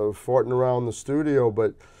something, farting around the studio.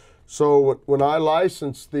 But so when I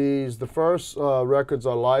licensed these, the first records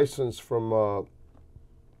I licensed from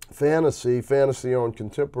Fantasy owned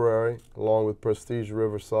Contemporary, along with Prestige,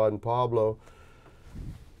 Riverside, and Pablo.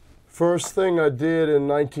 First thing I did in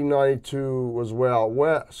 1992 was Way Out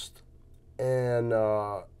West, and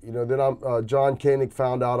then John Koenig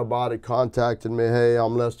found out about it, contacted me. Hey,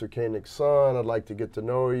 I'm Lester Koenig's son. I'd like to get to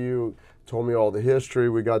know you. Told me all the history.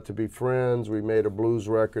 We got to be friends. We made a blues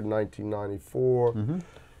record in 1994,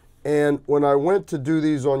 and when I went to do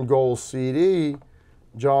these on Gold CD,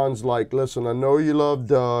 John's like, "Listen, I know you love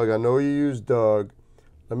Doug. I know you use Doug.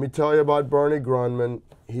 Let me tell you about Bernie Grundman.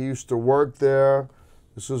 He used to work there.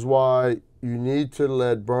 This is why you need to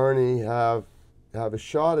let Bernie have a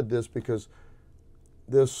shot at this, because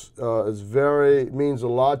this means a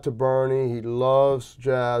lot to Bernie. He loves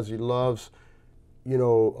jazz. He loves,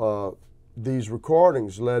 these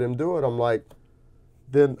recordings. Let him do it." I'm like,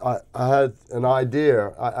 then I had an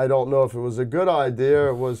idea. I don't know if it was a good idea.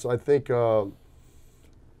 It was, I think. Well,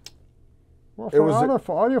 Well,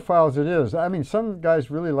 for audiophiles, it is. I mean, some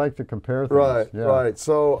guys really like to compare things. Right, yeah. right.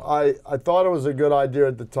 So I thought it was a good idea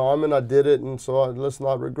at the time, and I did it, and so let's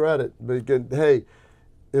not regret it. Because, hey,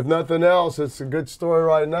 if nothing else, it's a good story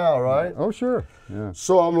right now, right? Oh, sure. Yeah.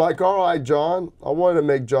 So I'm like, all right, John. I wanted to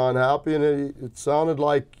make John happy, and it sounded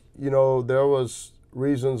like, you know, there was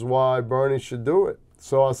reasons why Bernie should do it.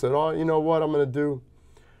 So I said, oh, you know what I'm going to do?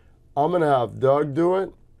 I'm going to have Doug do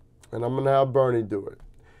it, and I'm going to have Bernie do it.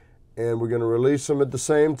 And we're going to release them at the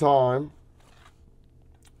same time.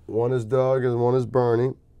 One is Doug and one is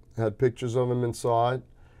Bernie. Had pictures of them inside.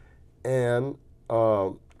 And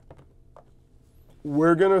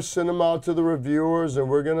we're going to send them out to the reviewers, and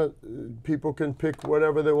we're going to, people can pick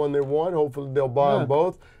whatever one they want. Hopefully they'll buy them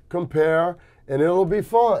both, compare, and it'll be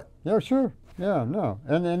fun. Yeah, sure. Yeah, no.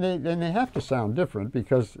 And they have to sound different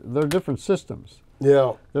because they're different systems.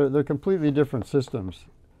 Yeah. They're completely different systems.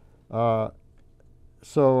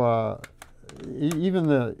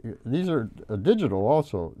 Even these are digital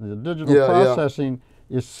also. The digital processing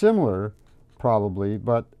is similar, probably,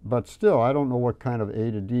 but still, I don't know what kind of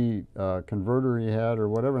A to D converter he had or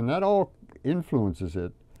whatever, and that all influences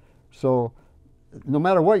it. So, no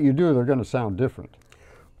matter what you do, they're going to sound different,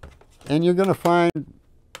 and you're going to find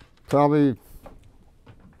probably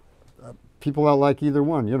people that like either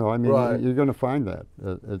one. You know, I mean, you're going to find that.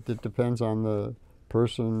 It depends on the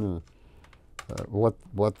person.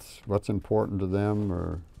 What's important to them,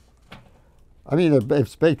 or I mean,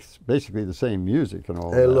 it's basically the same music and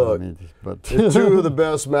all. Hey, that. look, I mean, but two of the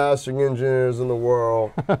best mastering engineers in the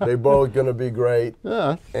world. They both going to be great.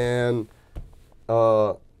 Yeah, and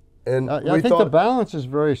I think the balance is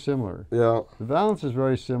very similar. Yeah, the balance is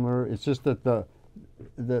very similar. It's just that the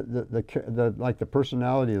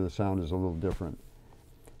personality of the sound is a little different.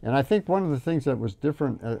 And I think one of the things that was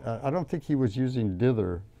different, I don't think he was using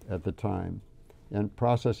dither at the time and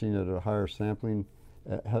processing at a higher sampling,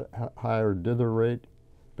 higher dither rate,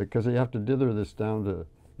 because you have to dither this down to,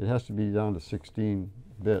 it has to be down to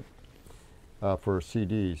 16-bit for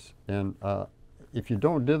CDs. And if you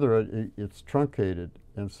don't dither it, it's truncated,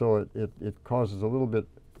 and so it causes a little bit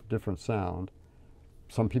different sound.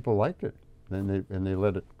 Some people liked it, and they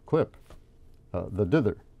let it clip, the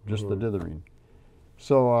dither, just the dithering.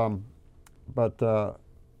 So,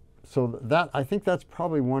 so that, I think that's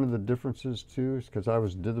probably one of the differences too, is because I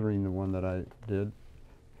was dithering the one that I did.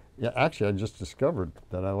 Yeah, actually, I just discovered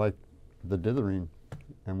that I liked the dithering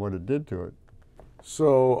and what it did to it.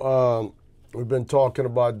 So we've been talking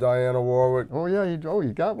about Diana Warwick. Oh yeah,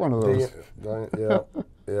 you got one of those. Yeah,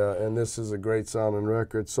 yeah, and this is a great sounding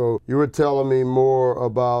record. So you were telling me more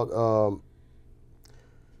about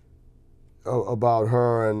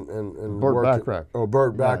her and Burt Bacharach. Oh,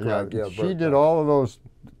 Burt Bacharach. Yeah, she did all of those.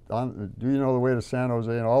 Do you know the way to San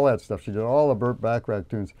Jose and all that stuff? She did all the Burt Bacharach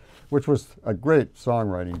tunes, which was a great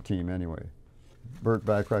songwriting team anyway. Burt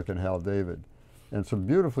Bacharach and Hal David, and some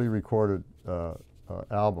beautifully recorded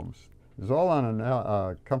albums. It was all on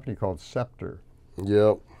a company called Scepter.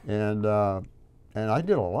 Yep. And I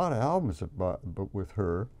did a lot of albums with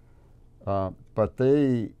her, but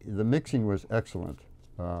the mixing was excellent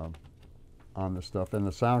on the stuff, and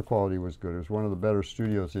the sound quality was good. It was one of the better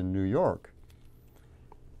studios in New York.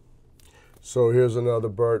 So here's another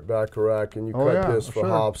Burt Bacharach, and you cut this for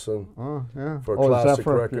Hobson. Oh, yeah. For Classic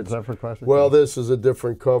Records. Is that for Classic? Well, this is a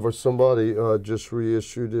different cover. Somebody just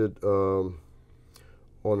reissued it on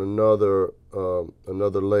another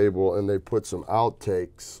label, and they put some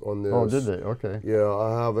outtakes on this. Oh, did they? Okay. Yeah,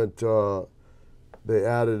 I haven't. They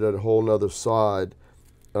added a whole nother side.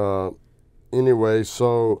 Anyway,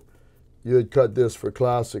 so you had cut this for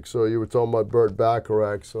Classic, so you were talking about Burt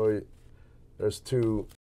Bacharach. So there's two.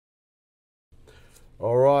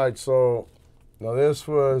 All right, so now this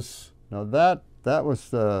was. Now that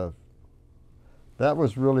was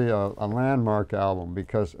really a landmark album,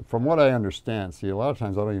 because from what I understand, see, a lot of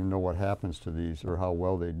times I don't even know what happens to these or how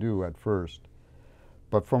well they do at first.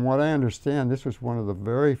 But from what I understand, this was one of the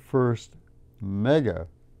very first mega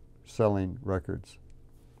selling records.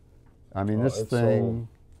 I mean, this thing.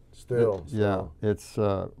 Still. Yeah, it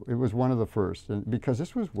was one of the first, and because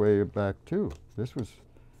this was way back too. This was.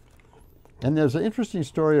 And there's an interesting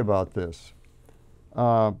story about this.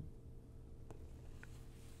 When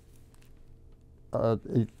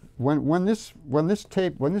this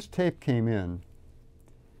tape came in,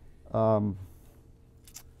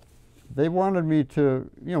 they wanted me to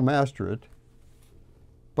master it,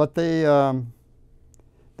 but they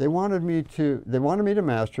wanted me to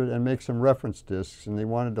master it and make some reference discs, and they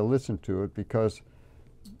wanted to listen to it because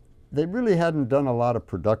they really hadn't done a lot of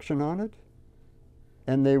production on it.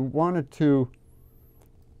 And they wanted to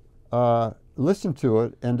listen to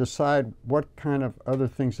it and decide what kind of other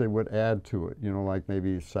things they would add to it, you know, like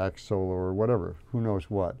maybe sax solo or whatever, who knows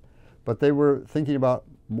what. But they were thinking about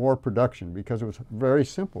more production because it was very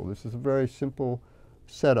simple. This is a very simple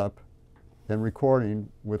setup and recording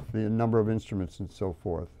with the number of instruments and so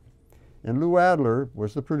forth. And Lou Adler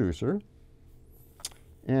was the producer.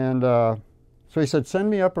 And so he said, send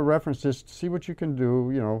me up a reference list, see what you can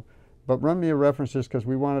do, you know, but run me a reference list because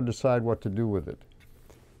we want to decide what to do with it.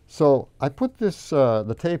 So I put this,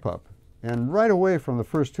 the tape up, and right away from the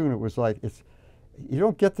first tune, it was like, you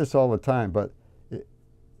don't get this all the time, but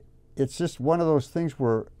it's just one of those things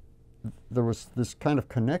where there was this kind of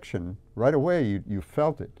connection. Right away, you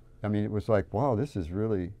felt it. I mean, it was like, wow, this is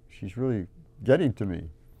really, she's really getting to me.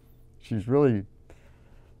 She's really,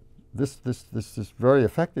 this is very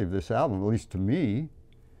effective, this album, at least to me.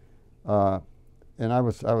 And I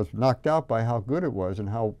was knocked out by how good it was and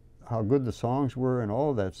how good the songs were and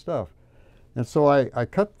all of that stuff. And so I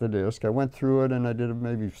cut the disc, I went through it, and I did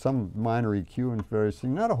maybe some minor EQ and various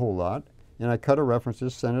things, not a whole lot, and I cut a reference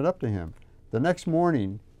disc, sent it up to him. The next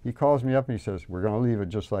morning, he calls me up and he says, we're going to leave it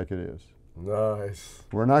just like it is. Nice.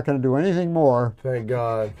 We're not going to do anything more. Thank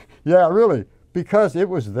God. Yeah, really, because it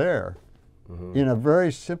was there in a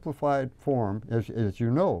very simplified form, as you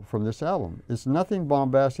know, from this album. It's nothing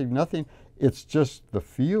bombastic, nothing. It's just the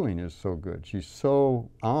feeling is so good. She's so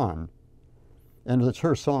on. And it's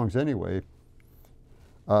her songs anyway.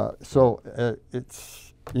 It's,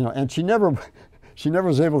 you know, and she never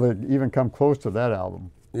was able to even come close to that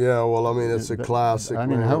album. Yeah, well, I mean, it's a classic. I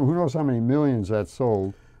mean, who knows how many millions that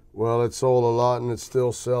sold? Well, it sold a lot, and it's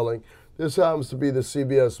still selling. This happens to be the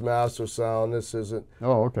CBS Master Sound. This isn't.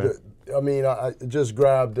 Oh, okay. I mean, I just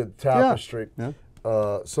grabbed the Tapestry.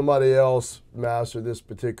 Yeah. Somebody else mastered this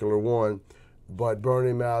particular one, but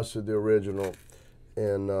Bernie mastered the original.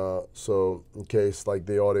 And so in case like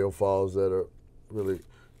the audiophiles that are really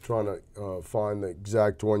trying to find the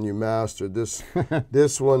exact one you mastered, this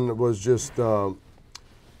one was just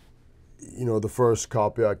you know, the first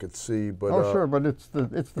copy I could see. But sure, but it's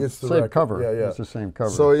the same cover. Yeah, yeah. It's the same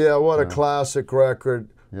cover. So yeah, what a classic record.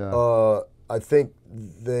 Yeah. I think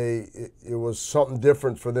it was something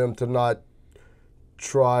different for them to not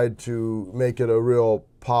try to make it a real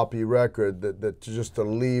poppy record, that just to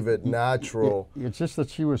leave it natural. It's just that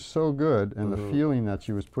she was so good, and the feeling that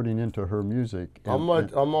she was putting into her music. I'm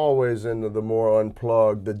always into the more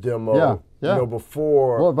unplugged, the demo. Yeah. You know,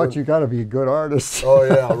 before. Well, but you got to be a good artist. Oh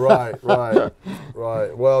yeah,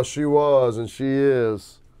 right. Well, she was, and she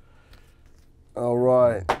is. All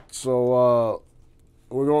right, so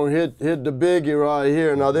we're gonna hit the biggie right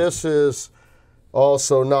here. Now this is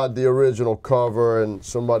also not the original cover, and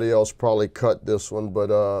somebody else probably cut this one,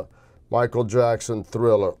 but Michael Jackson,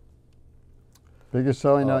 Thriller. Biggest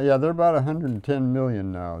selling now, yeah, they're about 110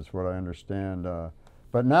 million now, is what I understand.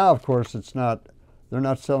 But now, of course, they're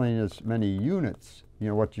not selling as many units, you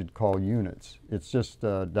know, what you'd call units. It's just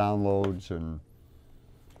downloads and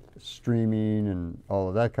streaming and all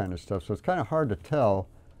of that kind of stuff. So it's kind of hard to tell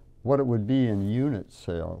what it would be in unit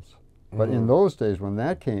sales. But in those days, when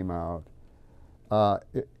that came out,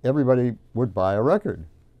 everybody would buy a record.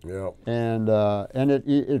 Yeah. And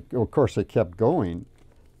it of course it kept going.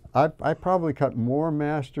 I probably cut more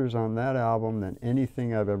masters on that album than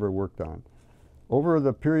anything I've ever worked on. Over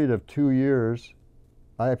the period of 2 years,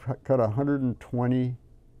 I cut 120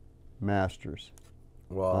 masters.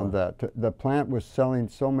 Wow. On that. The plant was selling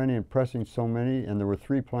so many and pressing so many, and there were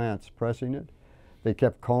 3 plants pressing it. They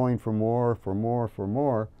kept calling for more, for more, for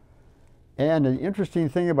more. And the interesting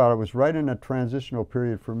thing about it was right in a transitional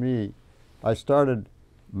period for me. I started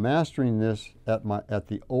mastering this at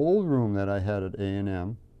the old room that I had at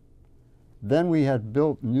A&M. Then we had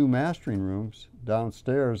built new mastering rooms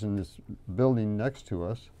downstairs in this building next to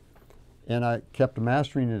us, and I kept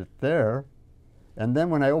mastering it there. And then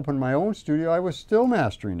when I opened my own studio, I was still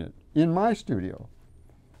mastering it in my studio.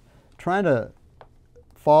 Trying to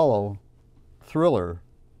follow Thriller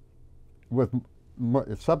with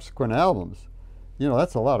subsequent albums, you know,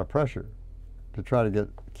 that's a lot of pressure to try to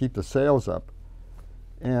keep the sales up.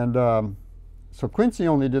 And so Quincy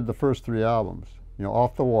only did the first 3 albums, you know,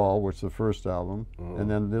 Off the Wall, which was the first album,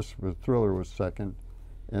 and then this was Thriller was second,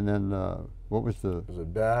 and then what was the? Was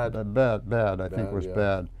it Bad? Bad, I think was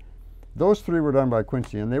Bad. Those 3 were done by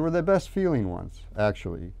Quincy, and they were the best feeling ones,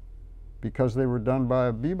 actually, because they were done by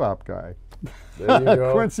a bebop guy. There you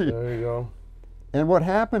go. Quincy. There you go. And what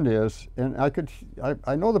happened is, and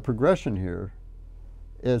I know the progression here,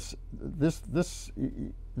 is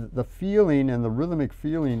the feeling and the rhythmic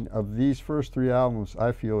feeling of these first 3 albums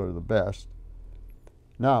I feel are the best.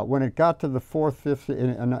 Now, when it got to the 4th, 5th,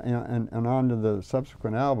 and on to the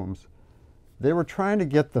subsequent albums, they were trying to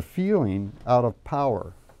get the feeling out of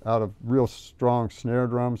power, out of real strong snare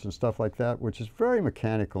drums and stuff like that, which is very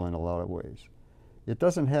mechanical in a lot of ways. It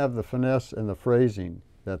doesn't have the finesse and the phrasing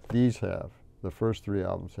that these have, the first 3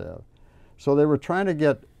 albums have. So they were trying to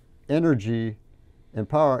get energy and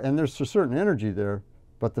power, and there's a certain energy there,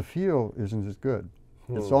 but the feel isn't as good.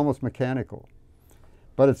 It's almost mechanical.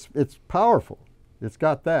 But it's powerful. It's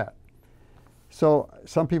got that. So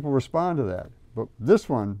some people respond to that. But this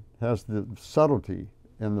one has the subtlety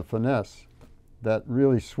and the finesse that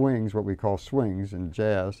really swings, what we call swings in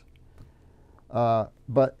jazz.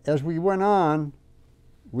 But as we went on,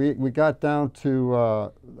 we got down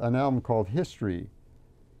to an album called History.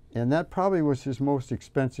 And that probably was his most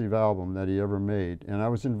expensive album that he ever made. And I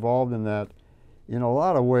was involved in that in a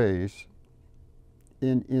lot of ways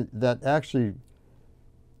that actually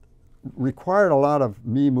required a lot of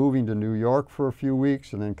me moving to New York for a few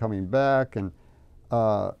weeks and then coming back. And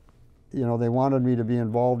you know, they wanted me to be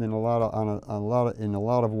involved in a lot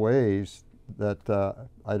of ways that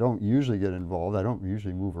I don't usually get involved. I don't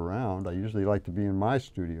usually move around. I usually like to be in my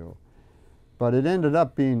studio. But it ended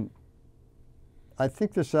up being, I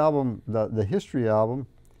think this album, the History album,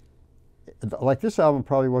 like this album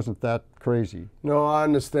probably wasn't that crazy. No, I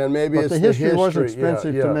understand. Maybe but it's the history was history.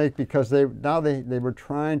 expensive to make because they were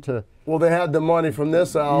trying to. Well, they had the money from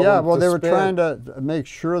this album. Yeah, well, they were spend. trying to make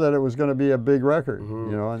sure that it was going to be a big record.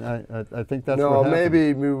 You know, and I think that's no, what happened.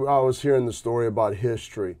 maybe I was hearing the story about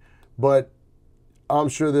History, but I'm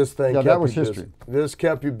sure this thing kept that was you History. busy. This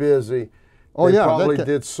kept you busy. Oh, they yeah, probably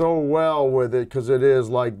did so well with it because it is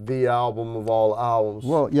like the album of all albums.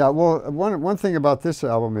 Well, yeah. Well, one thing about this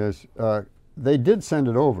album is they did send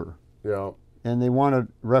it over. Yeah. And they wanted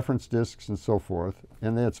reference discs and so forth,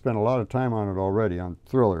 and they had spent a lot of time on it already on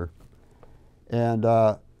Thriller. And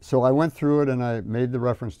so I went through it and I made the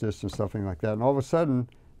reference discs and stuff like that. And all of a sudden,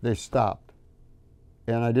 they stopped,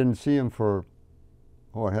 and I didn't see them for,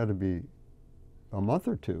 it had to be a month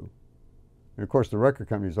or two. And of course, the record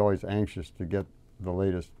company is always anxious to get the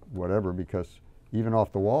latest whatever because even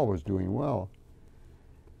Off the Wall was doing well.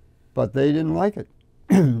 But they didn't like it.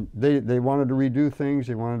 They wanted to redo things.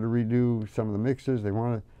 They wanted to redo some of the mixes.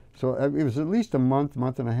 So it was at least a month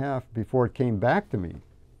and a half before it came back to me.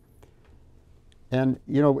 And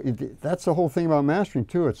you know, that's the whole thing about mastering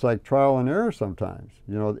too. It's like trial and error sometimes.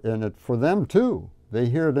 You know, and for them too, they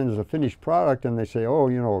hear it as a finished product and they say, oh,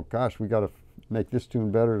 you know, gosh, we got to make this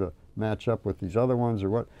tune better to match up with these other ones or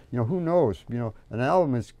what. You know, who knows? You know, an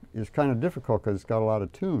album is kind of difficult because it's got a lot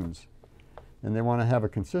of tunes. And they want to have a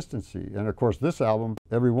consistency. And of course, this album,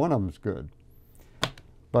 every one of them is good.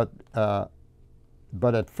 But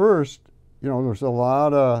at first, you know, there was a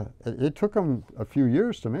lot of, it took them a few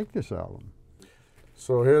years to make this album.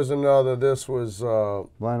 So here's another, this was...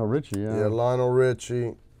 Lionel Richie, yeah. Yeah, Lionel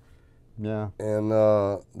Richie. Yeah. And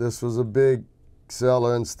this was a big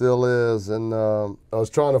seller and still is. And I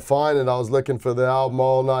was trying to find it. I was looking for the album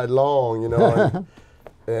all night long, you know.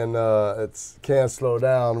 And it's Can't Slow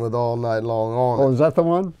Down with All Night Long on it. Oh, is that the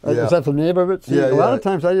one? Yeah. Is that the name of it? See, yeah, a lot of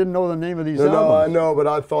times I didn't know the name of these albums. No, I know, but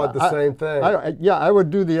I thought the same thing. I would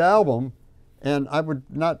do the album, and I would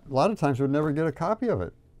not, a lot of times would never get a copy of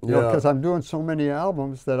it. You know, because I'm doing so many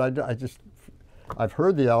albums that I've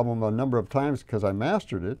heard the album a number of times because I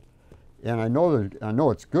mastered it, and I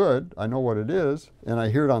know it's good, I know what it is, and I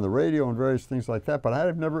hear it on the radio and various things like that, but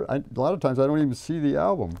a lot of times I don't even see the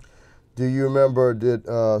album. Do you remember,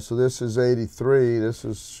 so this is 83, this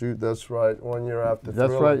is, that's right, 1 year after Thriller.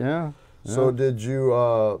 That's right, yeah. So did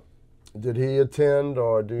you, did he attend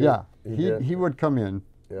or do you? Yeah, he would come in.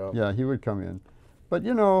 Yeah, he would come in. But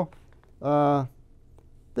you know,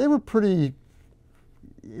 they were pretty,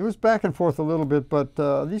 it was back and forth a little bit, but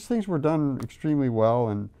these things were done extremely well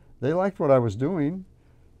and they liked what I was doing.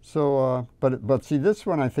 So, but see, this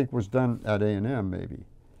one I think was done at A&M maybe.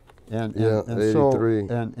 And 83.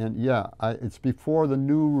 So it's before the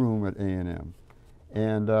new room at A&M,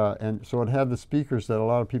 and so it had the speakers that a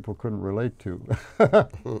lot of people couldn't relate to.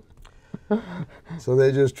 So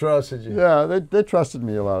they just trusted you. Yeah, they trusted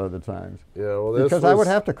me a lot of the times. Yeah, well, because I would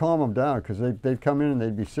have to calm them down because they'd come in and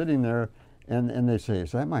they'd be sitting there, and they'd say,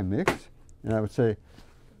 "Is that my mix?" And I would say,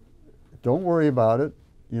 "Don't worry about it.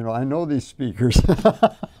 You know, I know these speakers."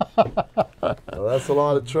 Well, that's a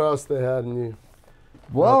lot of trust they had in you.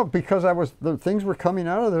 Well, because the things were coming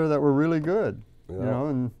out of there that were really good, you know,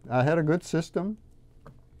 and I had a good system.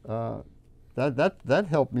 That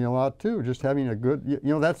helped me a lot too. Just having a good, you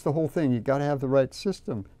know, that's the whole thing. You got to have the right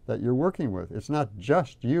system that you're working with. It's not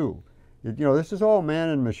just you. You know, this is all man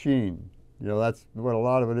and machine. You know, that's what a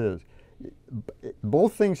lot of it is.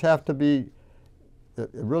 Both things have to be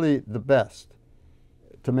really the best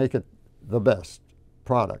to make it the best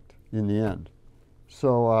product in the end.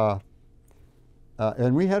 So,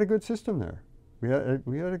 and we had a good system there.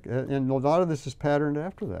 And a lot of this is patterned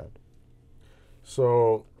after that.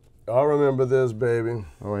 So, I remember this, baby.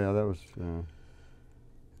 Oh yeah, that was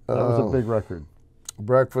a big record.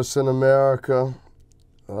 Breakfast in America,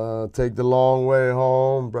 Take the Long Way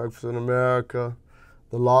Home, Breakfast in America,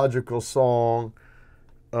 The Logical Song.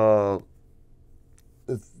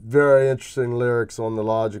 It's very interesting lyrics on The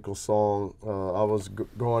Logical Song. I was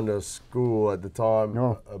going to school at the time,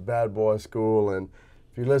 a bad boy school, and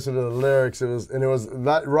if you listen to the lyrics, it was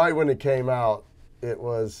that right when it came out, it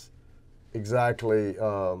was exactly.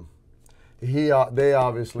 They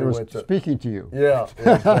obviously went to speaking to you. Yeah,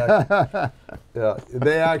 exactly. Yeah,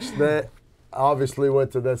 they obviously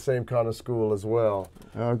went to that same kind of school as well.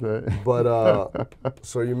 Okay. But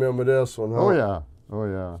so you remember this one, huh? Oh yeah, oh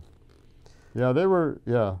yeah, yeah. They were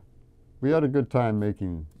We had a good time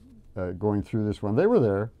making, going through this one. They were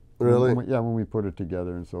there. Really? When we put it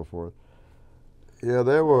together and so forth. Yeah,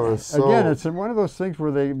 they were. So again, it's one of those things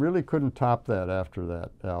where they really couldn't top that after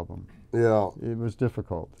that album. Yeah. It was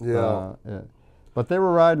difficult. Yeah. But they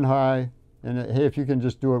were riding high, and hey, if you can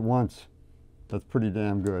just do it once, that's pretty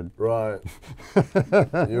damn good. Right.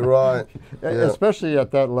 You're right. Yeah. Especially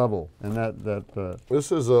at that level. And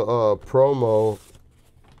This is a promo.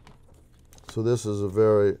 So this is a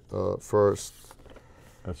very first.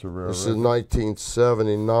 That's a rare. This is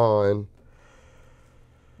 1979.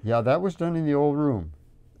 Yeah, that was done in the old room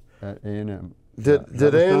at A&M.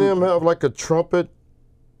 Did A&M have like a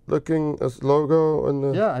trumpet-looking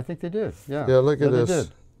logo? Yeah, I think they did. Yeah. Yeah, look at this. They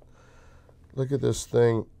did. Look at this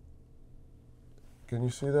thing. Can you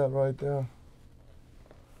see that right there?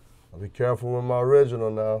 I'll be careful with my original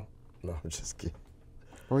now. No, I'm just kidding.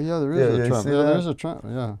 Oh yeah, there is a trumpet. Yeah, there is a trumpet.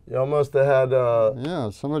 Yeah. Y'all must have had. Yeah,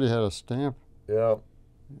 somebody had a stamp. Yeah.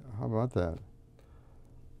 How about that?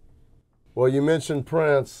 Well, you mentioned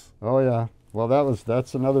Prince. Oh yeah. Well,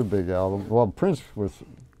 that's another big album. Well, Prince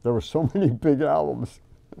there were so many big albums.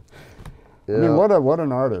 Yeah. I mean, what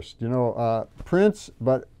an artist, you know. Prince,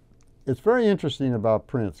 but it's very interesting about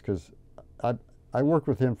Prince because I worked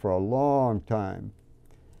with him for a long time.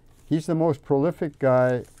 He's the most prolific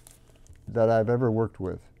guy that I've ever worked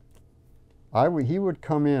with. He would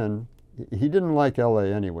come in. He didn't like L.A.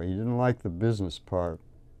 anyway. He didn't like the business part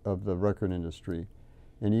of the record industry.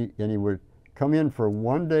 And he would come in for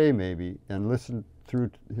one day maybe and listen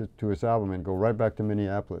through to his album and go right back to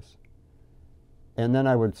Minneapolis. And then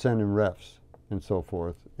I would send him refs and so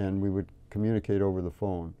forth, and we would communicate over the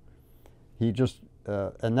phone. He just,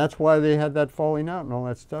 and that's why they had that falling out and all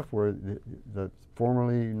that stuff, where the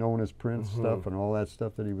formerly known as Prince stuff and all that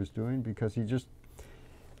stuff that he was doing, because he just,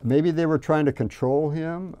 maybe they were trying to control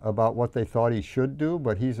him about what they thought he should do,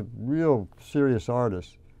 but he's a real serious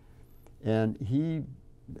artist. And he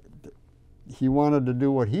wanted to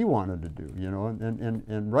do what he wanted to do, you know,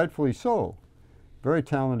 and rightfully so. Very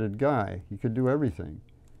talented guy. He could do everything.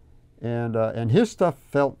 And his stuff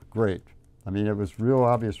felt great. I mean, it was real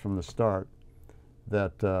obvious from the start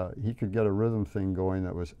that he could get a rhythm thing going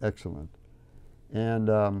that was excellent.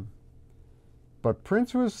 And but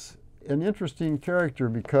Prince was an interesting character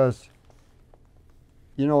because,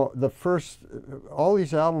 you know, all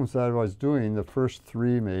these albums that I was doing, the first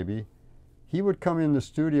three maybe, he would come in the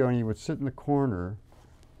studio and he would sit in the corner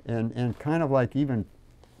and kind of like even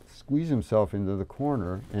squeeze himself into the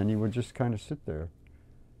corner, and he would just kind of sit there.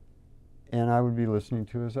 And I would be listening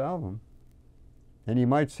to his album. And he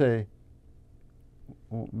might say,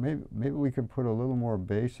 well, maybe we could put a little more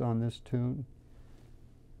bass on this tune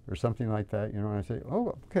or something like that, you know. And I say,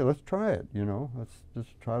 oh, okay, let's try it, you know. Let's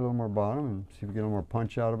just try a little more bottom and see if we get a little more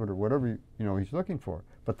punch out of it or whatever, you know, he's looking for.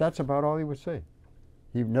 But that's about all he would say.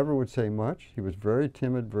 He never would say much. He was very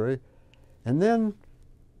timid, and then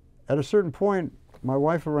at a certain point, my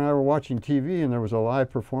wife and I were watching TV and there was a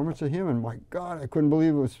live performance of him, and my God, I couldn't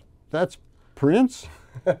believe that's Prince?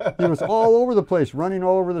 He was all over the place, running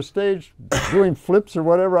all over the stage, doing flips or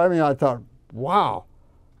whatever. I mean, I thought, wow,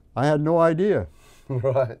 I had no idea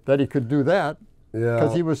that he could do that. Yeah.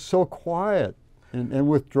 Because he was so quiet and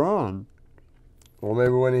withdrawn. Well,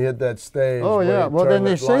 maybe when he hit that stage. Oh yeah, well then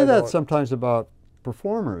they say that sometimes about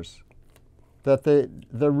performers, that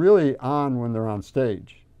they're really on when they're on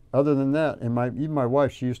stage. Other than that, and even my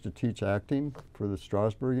wife, she used to teach acting for the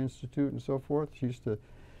Strasberg Institute and so forth. She used to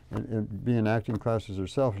and be in acting classes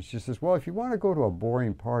herself, and she says, well, if you want to go to a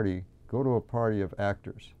boring party, go to a party of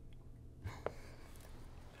actors.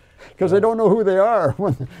 Because they don't know who they are.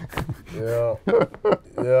 Yeah,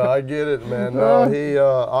 yeah, I get it, man. No,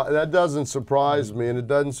 that doesn't surprise me, and it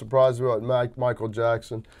doesn't surprise me about Michael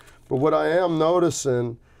Jackson. But what I am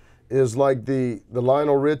noticing is like the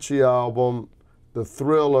Lionel Richie album, the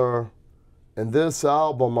Thriller, and this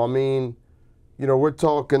album. I mean, you know, we're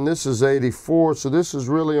talking, this is 84, so this is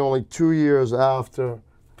really only 2 years after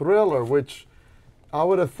Thriller, which I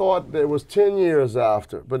would have thought that it was 10 years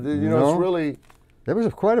after. But, you know, it's really... There was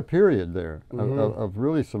quite a period there of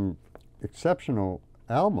really some exceptional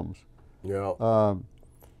albums. Yeah.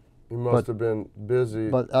 You must have been busy.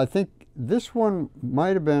 But I think this one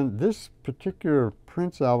might have been, this particular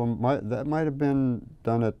Prince album, that might have been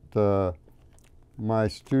done at my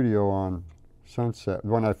studio on Sunset,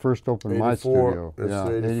 when I first opened my studio. It's yeah,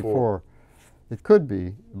 84. It could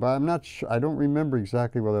be, but I'm not sure. I don't remember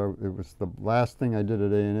exactly whether it was the last thing I did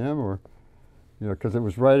at A&M or, you know, because it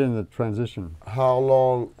was right in the transition. How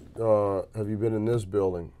long have you been in this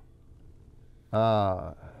building?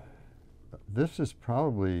 This is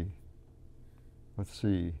probably, let's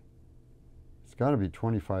see, it's got to be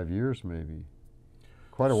 25 years maybe.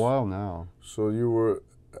 Quite a while now. So you were...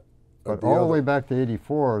 But all the way back to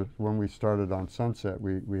 84, when we started on Sunset,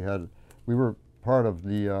 we were part of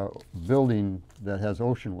the building that has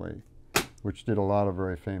Ocean Way, which did a lot of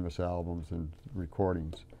very famous albums and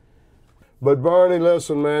recordings. But Bernie,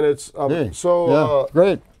 listen, man, I'm so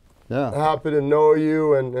great. Happy to know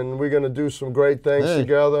you, and we're going to do some great things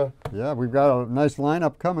together. Yeah, we've got a nice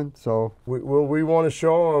lineup coming, so we want to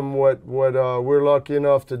show them what we're lucky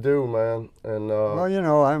enough to do, man. And well, you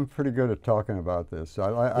know, I'm pretty good at talking about this.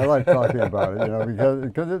 I like talking about it, you know,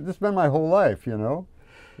 because it's been my whole life, you know,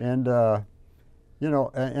 and you know,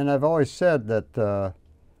 and I've always said that the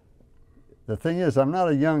thing is, I'm not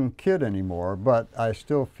a young kid anymore, but I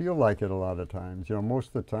still feel like it a lot of times. You know,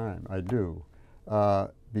 most of the time I do.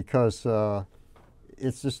 Because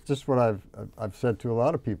it's just what I've said to a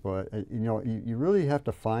lot of people. You know, you really have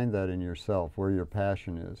to find that in yourself, where your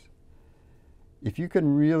passion is. If you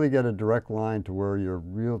can really get a direct line to where your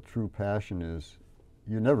real true passion is,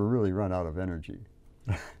 you never really run out of energy.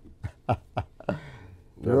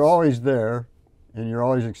 You're always there, and you're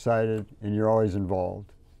always excited, and you're always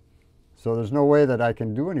involved. So there's no way that I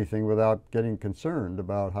can do anything without getting concerned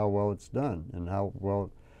about how well it's done and how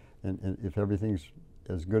well, and if everything's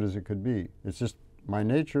as good as it could be. It's just my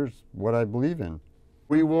nature's what I believe in.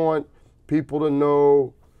 We want people to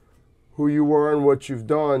know who you were and what you've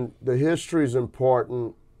done. The history is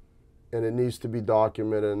important, and it needs to be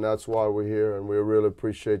documented, and that's why we're here, and we really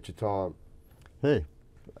appreciate your time. Hey,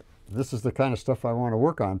 this is the kind of stuff I want to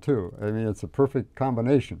work on too. I mean, it's a perfect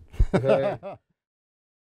combination.